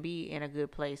therapist. You can be in a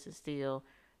good place and still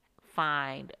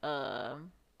find a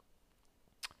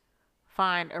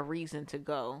reason to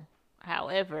go.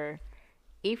 However,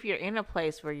 if you're in a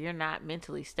place where you're not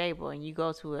mentally stable and you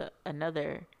go to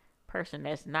another person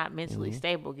that's not mentally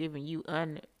stable giving you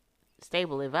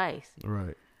unstable advice,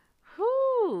 right?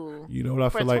 Whoo! You know what I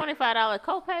feel like? For $25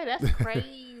 copay, that's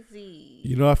crazy.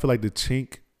 You know, I feel like the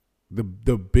chink, the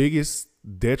biggest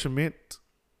detriment,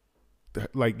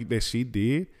 like that she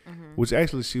did, which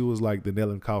actually she was like the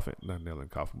nail in coffin, not nail in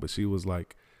coffin, but she was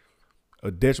like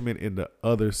a detriment in the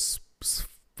other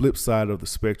flip side of the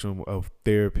spectrum of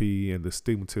therapy and the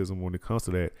stigmatism when it comes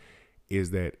to that,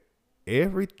 is that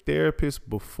every therapist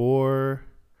before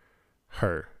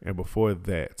her and before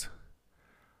that,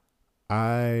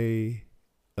 I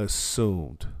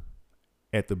assumed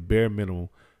at the bare minimum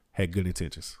had good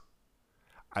intentions.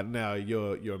 Now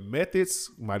your methods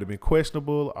might have been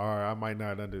questionable, or I might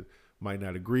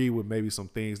not agree with maybe some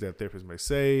things that therapists may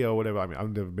say or whatever. I mean,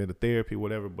 I've never been to therapy,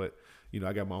 whatever, but you know,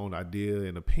 I got my own idea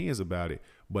and opinions about it.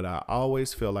 But I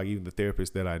always felt like even the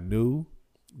therapists that I knew,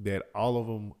 that all of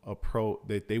them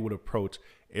that they would approach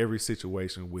every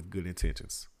situation with good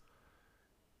intentions.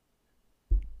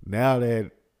 Now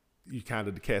that you kind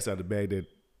of the cat's out of the bag, that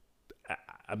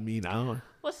I don't.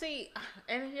 Well, see,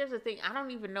 and here's the thing. I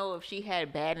don't even know if she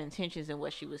had bad intentions in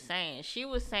what she was saying. She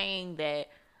was saying that,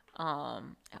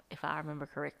 if I remember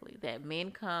correctly, that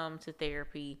men come to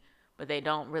therapy, but they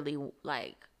don't really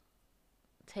like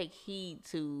take heed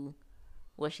to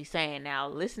what she's saying. Now,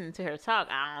 listening to her talk,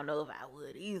 I don't know if I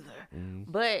would either.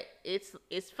 But it's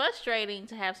frustrating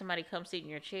to have somebody come sit in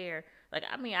your chair. Like,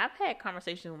 I mean, I've had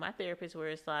conversations with my therapist where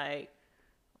it's like,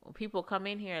 when people come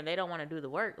in here and they don't want to do the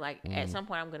work, like at some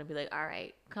point I'm going to be like, all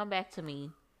right, come back to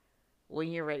me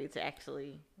when you're ready to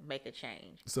actually make a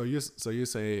change. So you're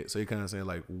kind of saying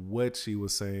like what she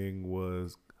was saying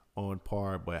was on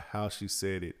par, but how she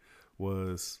said it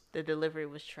was, the delivery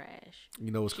was trash.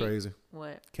 You know what's crazy?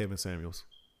 What? Kevin Samuels.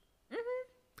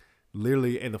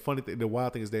 Literally, and the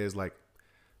wild thing is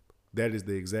that is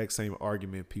the exact same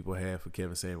argument people have for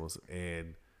Kevin Samuels.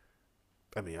 And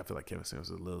I mean, I feel like Kevin Samuels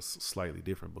is a little slightly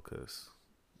different because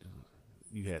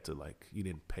you had to you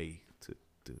didn't pay to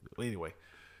do it. Anyway.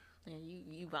 Yeah,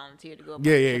 you volunteered to go.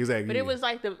 Yeah, exactly. But it was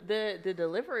like the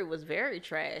delivery was very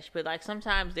trash. But like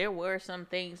sometimes there were some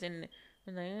things in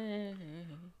like,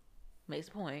 makes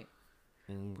a point.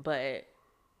 But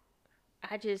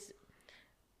I just,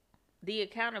 the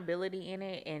accountability in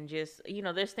it, and just, you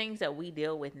know, there's things that we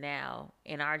deal with now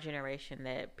in our generation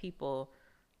that people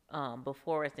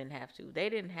before us didn't have to. They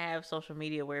didn't have social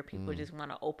media where people just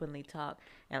want to openly talk.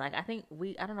 And like, I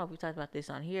don't know if we talked about this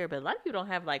on here, but a lot of people don't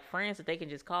have like friends that they can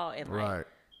just call and like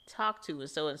talk to. And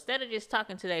so instead of just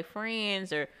talking to their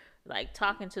friends or like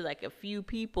talking to like a few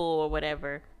people or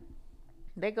whatever,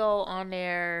 they go on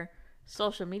their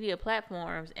social media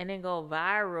platforms and then go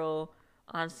viral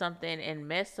on something and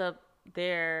mess up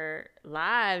their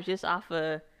lives just off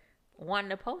of wanting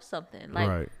to post something.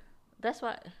 Like, that's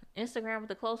why Instagram with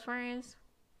the close friends,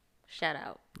 shout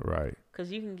out. Right.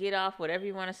 Because you can get off whatever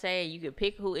you want to say. You can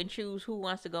pick who and choose who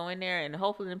wants to go in there. And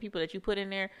hopefully the people that you put in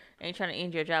there ain't trying to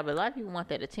end your job. But a lot of people want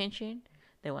that attention.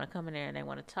 They want to come in there and they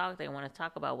want to talk. They want to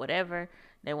talk about whatever.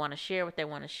 They want to share what they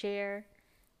want to share.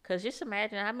 Because just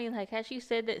imagine, I mean, like, had she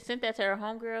sent that to her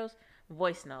homegirls,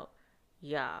 voice note,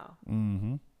 y'all,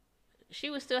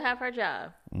 she would still have her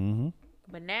job.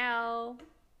 But now,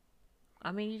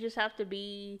 I mean, you just have to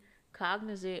be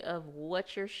cognizant of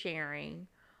what you're sharing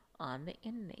on the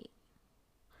internet.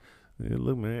 Yeah,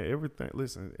 look, man,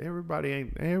 everybody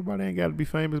ain't got to be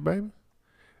famous, baby.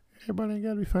 Everybody ain't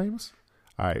got to be famous.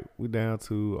 All right, we down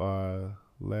to our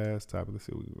last topic. Let's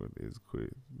see what is quick.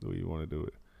 Do you want to do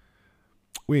it?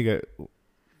 We ain't got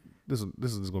this.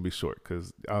 This is gonna be short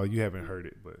because you haven't heard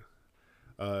it, but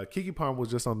Keke Palmer was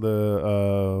just on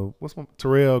the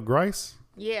Terrell Grice.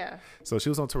 Yeah. So she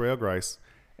was on Terrell Grice,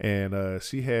 and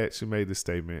she made this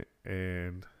statement,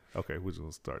 and okay, we're just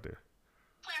gonna start there.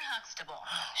 Claire Huxtable.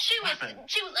 She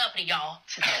was uppity, y'all.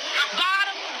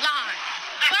 Bottom line.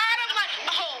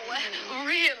 Oh,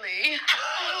 really?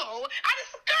 Oh,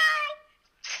 girl,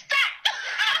 stop.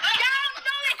 Y'all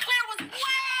know that Claire was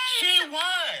way. She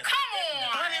was. Come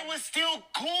on. But it was still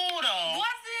cool, though.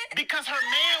 Was it? Because her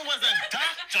man was a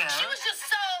doctor. She was just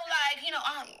so like,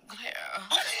 Claire.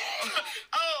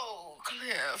 Oh,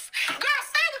 Cliff. Girl,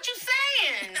 say what you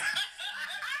saying.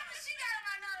 She got on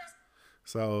my nerves.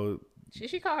 So. Did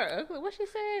she call her ugly? What she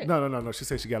said? No. She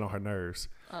said she got on her nerves.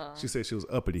 She said she was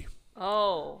uppity.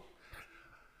 Oh.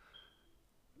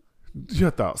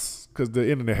 Your thoughts, because the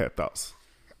internet had thoughts.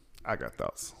 I got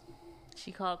thoughts.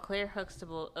 She called Claire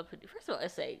Huxtable up. First of all,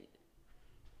 let's say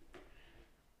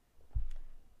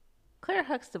Claire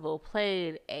Huxtable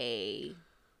played a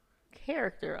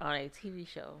character on a TV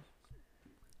show.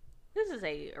 This is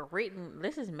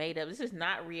this is made up. This is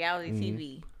not reality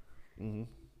TV. Mm-hmm.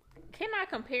 Cannot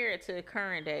compare it to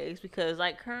current days, because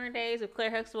like current days, if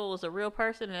Claire Huxtable was a real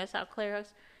person and that's how Claire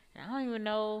Huxtable, I don't even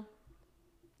know.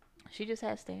 She just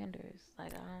has standards.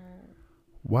 Like, I don't.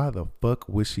 Why the fuck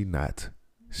would she not?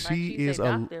 She is a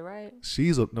doctor, right?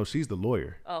 She's the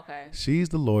lawyer. Okay. She's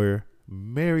the lawyer,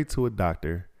 married to a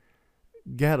doctor,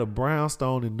 got a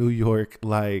brownstone in New York.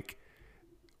 Like,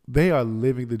 they are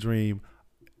living the dream.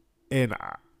 And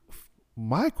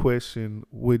my question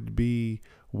would be,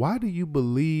 why do you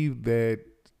believe that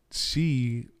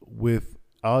she, with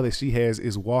all that she has,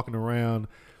 is walking around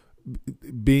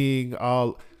being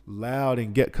all loud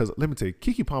and because let me tell you,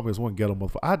 Keke Palmer is one ghetto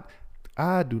motherfucker.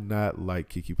 I do not like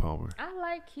Keke Palmer. I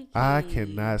like Keke. I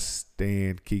cannot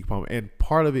stand Keke Palmer. And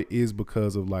part of it is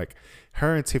because of like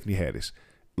her and Tiffany Haddish.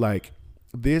 Like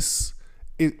this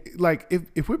is like,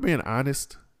 if we're being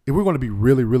honest, if we're going to be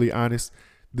really, really honest,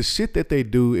 the shit that they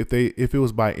do, if it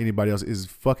was by anybody else, is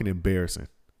fucking embarrassing.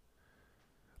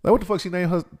 Like, what the fuck she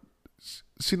named her?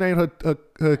 She named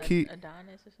her kid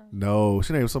Adonis or something? No,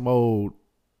 she named some old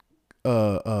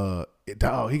dog.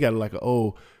 He got like an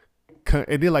old,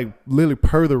 and then like literally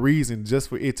per the reason, just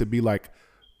for it to be like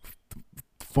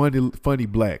funny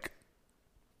black.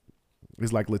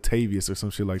 It's like Latavius or some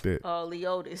shit like that. Oh,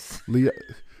 Leotis.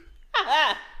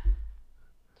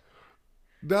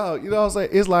 No, you know what I'm saying?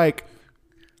 It's like,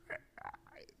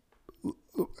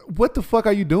 what the fuck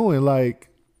are you doing? Like,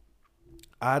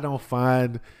 I don't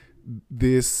find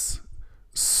this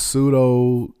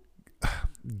pseudo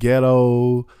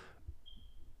ghetto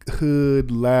hood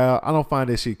loud. I don't find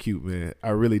that shit cute, man. I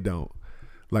really don't.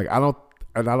 Like, I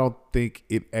don't think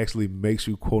it actually makes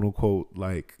you, quote unquote,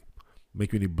 like,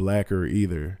 make you any blacker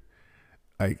either.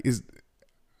 Like,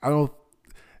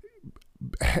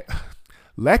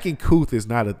 lacking couth is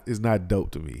not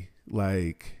dope to me.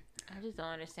 Like, I just don't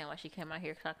understand why she came out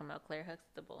here talking about Claire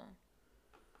Huxtable.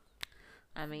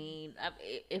 I mean,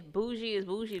 if bougie is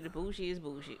bougie, the bougie is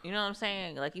bougie. You know what I'm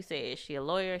saying? Like you said, she a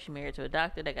lawyer. She married to a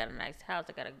doctor. They got a nice house.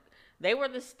 They were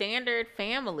the standard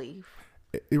family.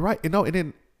 Right. And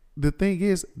then the thing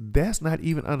is, that's not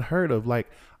even unheard of.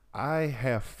 Like, I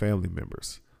have family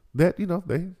members that, you know,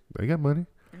 they got money.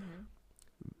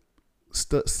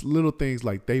 Mm-hmm. Little things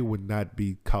like they would not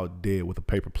be caught dead with a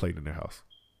paper plate in their house.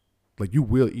 Like, you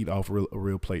will eat off a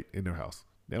real plate in their house.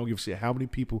 They don't give a shit how many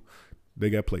people they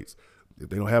got plates. If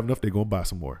they don't have enough, they're going to buy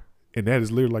some more. And that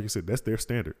is literally, like you said, that's their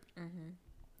standard. Mm-hmm.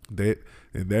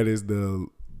 That is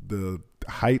the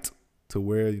height to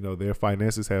where, you know, their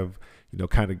finances have, you know,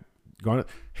 kind of gone.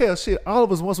 Hell, shit, all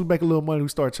of us, once we make a little money, we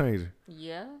start changing.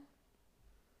 Yeah.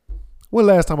 When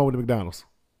last time I went to McDonald's?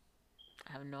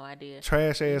 I have no idea.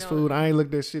 Trash ass food. I ain't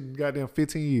looked at shit in goddamn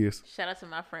 15 years. Shout out to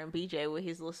my friend BJ with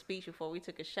his little speech before we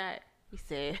took a shot. He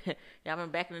said, y'all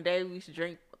remember back in the day we used to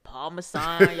drink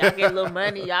Parmesan. Y'all get a little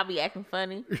money. Y'all be acting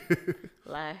funny.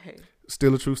 Like,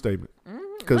 still a true statement.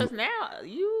 Because now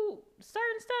you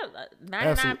certain stuff, like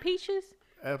 99 peaches.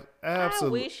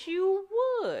 Absolutely. I wish you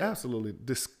would. Absolutely.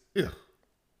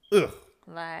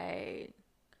 Like,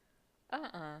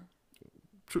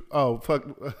 Oh fuck!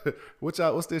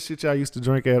 What's this shit y'all used to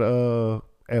drink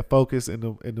at Focus in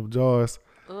them jars?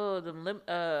 Oh, the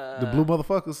blue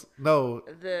motherfuckers. No,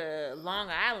 the Long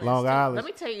Island. Long Island. Let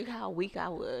me tell you how weak I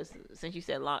was since you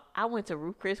said long. I went to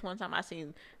Ruth Chris one time. I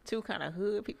seen two kind of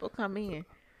hood people come in,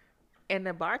 and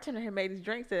the bartender had made these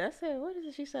drinks. I said, "What is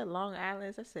it?" She said, "Long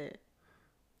Island's." I said,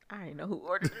 "I didn't know who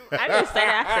ordered it." I didn't say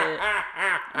that. I said,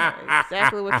 I know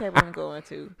exactly what table I'm going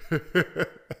to.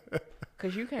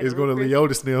 Cause you can't. It's going to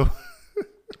Leotis now.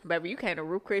 Baby, you came to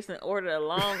Ruth Chris and ordered a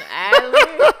Long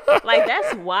Island? Like,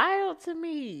 that's wild to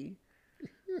me.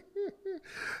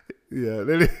 Yeah,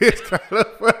 that is kind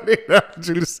of funny that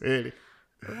you just said it.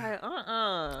 Like,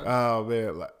 Oh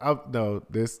man, like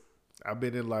I've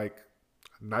been in like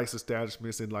nice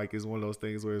establishments, and like it's one of those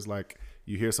things where it's like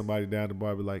you hear somebody down the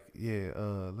bar be like, "Yeah,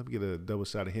 let me get a double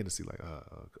shot of Hennessy." Like,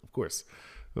 of course.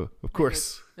 Of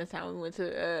course. That's how we went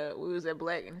to. We was at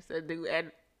Black, and said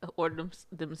dude ordered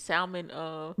them salmon.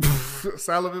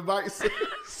 Salmon bites.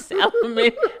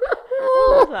 Salmon.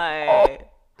 Like,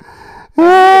 add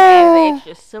the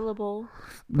extra syllable.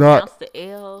 Pronounce the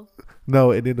L.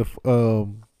 No, and then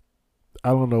I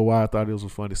don't know why I thought it was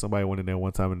funny. Somebody went in there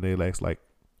one time and they asked like,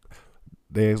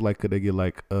 they asked like, could they get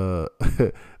like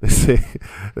they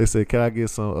said, can I get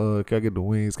the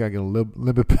wings? Can I get a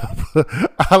lemon pepper?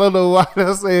 I don't know why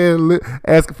they're saying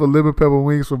asking for lemon pepper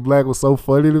wings from Black was so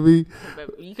funny to me.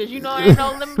 Because you know ain't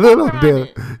no lemon pepper on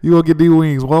it. You gonna get these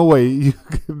wings one way.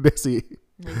 That's it.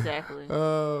 Exactly.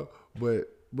 But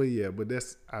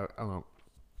that's I don't.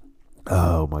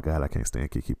 Oh my God, I can't stand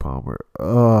Keke Palmer.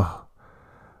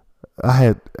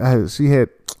 She had.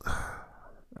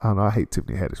 I don't know. I hate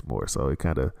Tiffany Haddish more, so it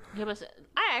kind of. Yeah, but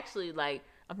I actually like.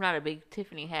 I'm not a big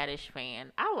Tiffany Haddish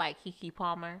fan. I like Keke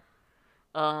Palmer.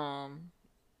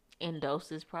 In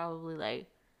doses, probably like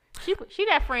she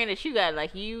that friend that you got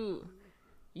like you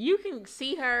can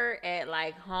see her at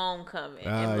like homecoming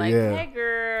and like hey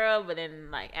girl, but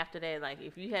then like after that, like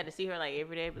if you had to see her like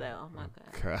every day, be like, oh my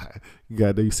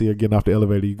God. You see her getting off the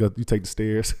elevator, you take the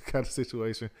stairs kind of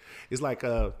situation. It's like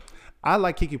I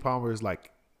like Keke Palmer's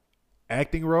like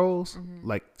acting roles,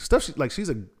 like stuff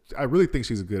I really think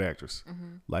she's a good actress.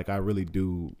 Like I really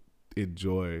do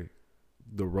enjoy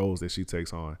the roles that she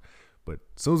takes on. But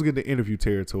as soon as we get to interview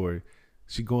territory,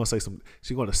 she's going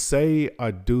to say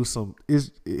or do some.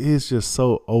 It's just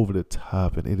so over the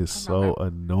top, and it is so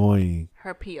annoying.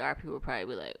 Her PR people would probably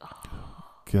be like, oh.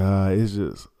 God, it's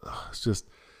just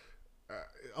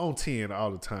on 10 all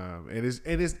the time, and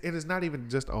it's not even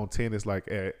just on 10. It's like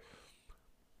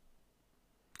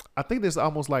I think there's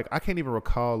almost like I can't even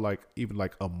recall like even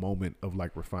like a moment of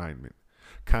like refinement,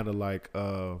 kind of like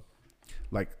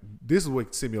this is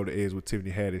what sent me over the edge with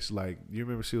Tiffany Haddish. Like you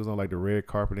remember she was on like the red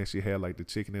carpet and she had like the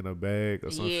chicken in her bag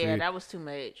or something. Yeah, that was too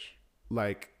much.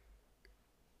 Like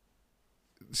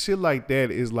shit like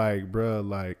that is like, bruh,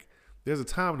 like there's a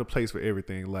time and a place for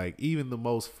everything. Like even the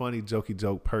most funny jokey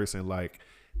joke person, like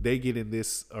they get in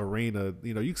this arena,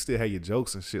 you know, you can still have your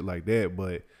jokes and shit like that,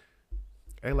 but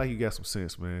act like you got some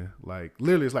sense, man. Like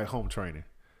literally it's like home training.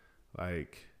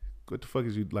 Like what the fuck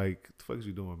is you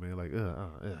doing, man? Like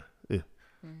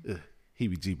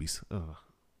heebie-jeebies.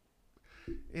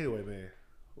 Anyway, man,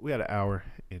 we had an hour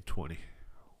and 20.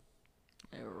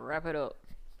 Wrap it up.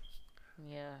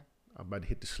 Yeah. I'm about to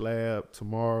hit the slab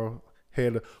tomorrow.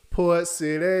 Head to Port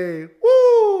City.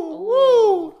 Woo!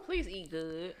 Woo! Please eat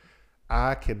good.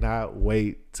 I cannot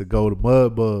wait to go to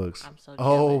Mud Bugs. I'm so jealous.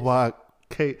 Oh my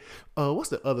Kate. What's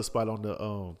the other spot on the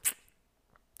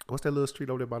what's that little street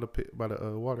over there by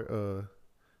the water?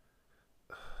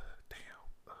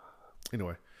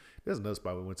 Anyway, there's another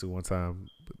spot we went to one time,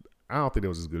 but I don't think it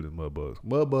was as good as Mud Bugs.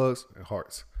 Mud Bugs and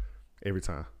Hearts every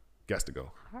time. Got to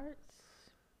go. Hearts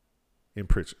in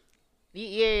Pritchard.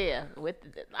 Yeah.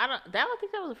 I don't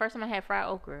think that was the first time I had fried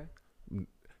okra.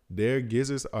 Their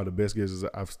gizzards are the best gizzards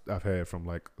I've had from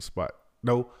like a spot.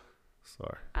 No,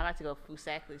 sorry. I like to go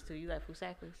Foosackles too. You like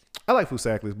Foosackles? I like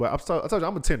Foosackles, but I told you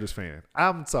I'm a Tenders fan.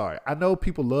 I'm sorry. I know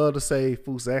people love to say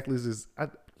Foosackles is.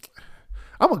 I'm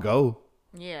gonna go.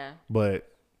 Yeah. But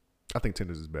I think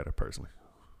Tenders is better personally.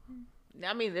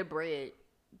 I mean, they're bread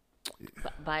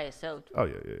by itself. Oh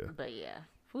yeah. But yeah,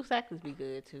 Foosackles be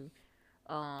good too.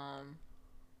 Have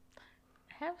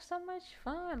so much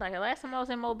fun. Like the last time I was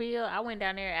in Mobile, I went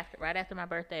down there right after my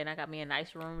birthday, and I got me a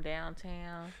nice room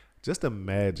downtown. Just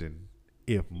imagine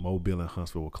if Mobile and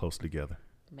Huntsville were close together.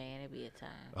 Man, it'd be a time.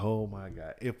 Oh my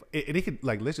God! If it could,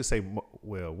 like, let's just say,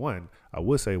 well, one, I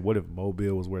would say, what if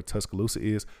Mobile was where Tuscaloosa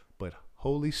is? But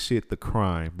holy shit, the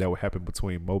crime that would happen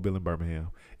between Mobile and Birmingham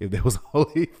if there was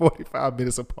only 45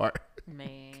 minutes apart.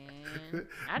 Man,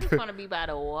 I just want to be by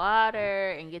the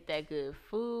water and get that good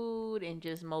food, and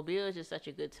just Mobile is just such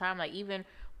a good time. Like even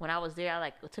when I was there,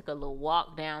 I took a little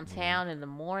walk downtown in the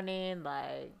morning.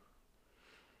 Like,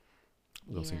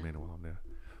 we'll see Manuel on there.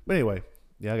 But anyway.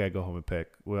 Yeah, I gotta go home and pack.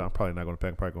 Well, I'm probably not gonna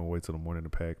pack. I'm probably gonna wait till the morning to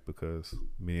pack because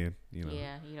men, you know.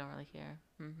 Yeah, you don't really care.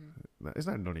 Mm-hmm. It's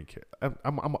not. I don't even care.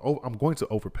 I'm going to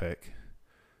overpack.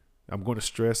 I'm going to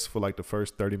stress for like the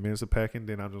first 30 minutes of packing.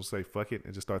 Then I'm just say fuck it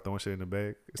and just start throwing shit in the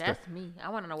bag. That's me. I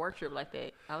went on a work trip like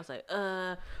that. I was like,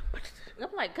 I'm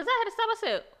like, cause I had to stop. I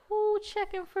said, who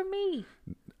checking for me?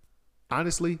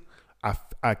 Honestly, I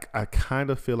kind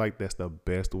of feel like that's the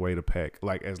best way to pack.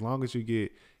 Like as long as you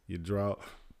get your draw.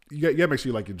 You gotta make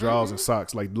sure you like your drawers and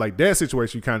socks. Like that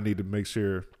situation, you kind of need to make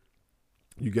sure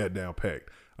you got down packed.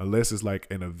 Unless it's like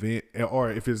an event,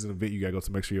 or if it's an event, you gotta go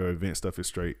to make sure your event stuff is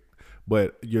straight.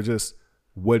 But you're just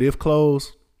what if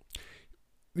clothes.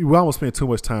 We almost spend too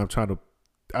much time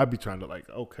I'd be trying to like,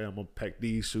 okay, I'm gonna pack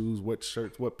these shoes. What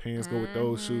shirts, what pants go with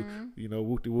those shoes? You know,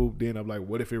 whoop de whoop. Then I'm like,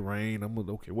 what if it rain?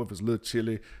 Okay. What if it's a little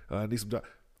chilly? I need some.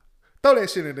 Throw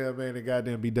that shit in there, man, and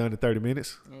goddamn be done in 30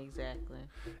 minutes. Exactly.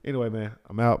 Anyway, man,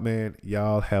 I'm out, man.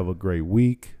 Y'all have a great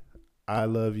week. I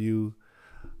love you.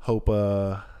 Hope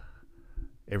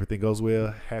everything goes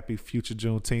well. Happy future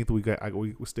Juneteenth.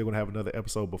 We're still gonna have another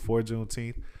episode before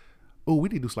Juneteenth. Oh, we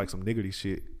need to do like some niggerty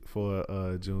shit for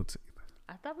Juneteenth.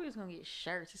 I thought we was gonna get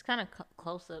shirts. It's kind of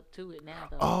close up to it now,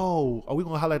 though. Oh, are we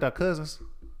gonna highlight our cousins?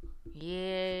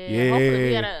 Yeah. Hopefully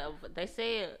we gotta. They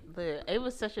said it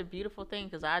was such a beautiful thing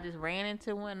because I just ran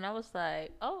into one and I was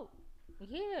like, oh,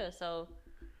 yeah. So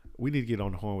we need to get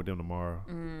on the horn with them tomorrow.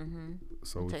 Mm-hmm.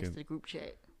 So we text can the group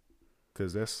chat.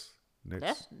 Cause that's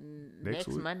next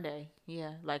week? Monday.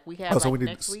 Yeah, like we have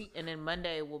next week, and then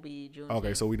Monday will be June.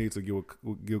 Okay, so we need to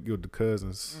give the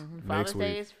cousins next Father's week.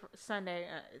 Day is Sunday.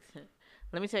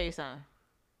 Let me tell you something.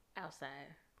 Outside.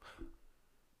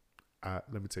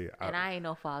 Let me tell you. And I ain't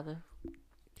no father.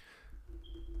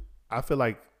 I feel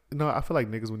like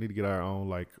niggas we need to get our own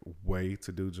like way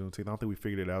to do Juneteenth. I don't think we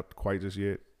figured it out quite just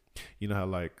yet. You know how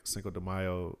like Cinco de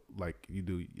Mayo, like you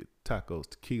do your tacos,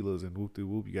 tequilas, and whoop de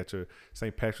whoop. You got your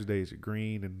St. Patrick's Day is your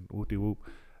green and whoop de whoop.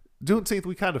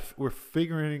 Juneteenth, we're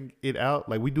figuring it out.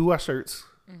 Like we do our shirts.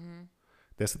 Mm-hmm.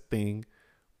 That's the thing.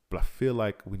 But I feel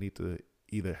like we need to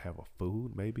either have a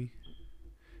food maybe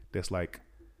that's like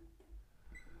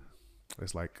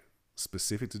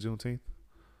specific to Juneteenth.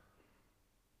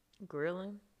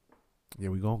 Grilling. Yeah,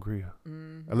 we gonna grill.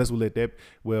 Mm-hmm. Unless we let that.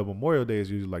 Well, Memorial Day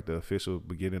is usually like the official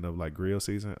beginning of like grill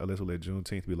season. Unless we let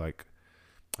Juneteenth be like,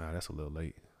 that's a little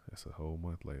late. That's a whole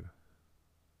month later.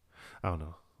 I don't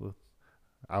know. Well,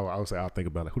 I would say I'll think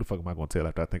about it. Who the fuck am I gonna tell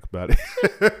after I think about it?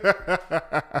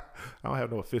 I don't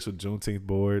have no official Juneteenth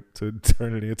board to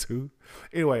turn it into.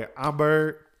 Anyway, I'm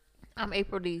Byrd. I'm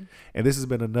April D. And this has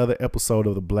been another episode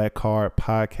of the Black Card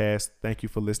Podcast. Thank you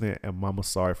for listening. And Mama,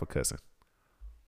 sorry for cussing.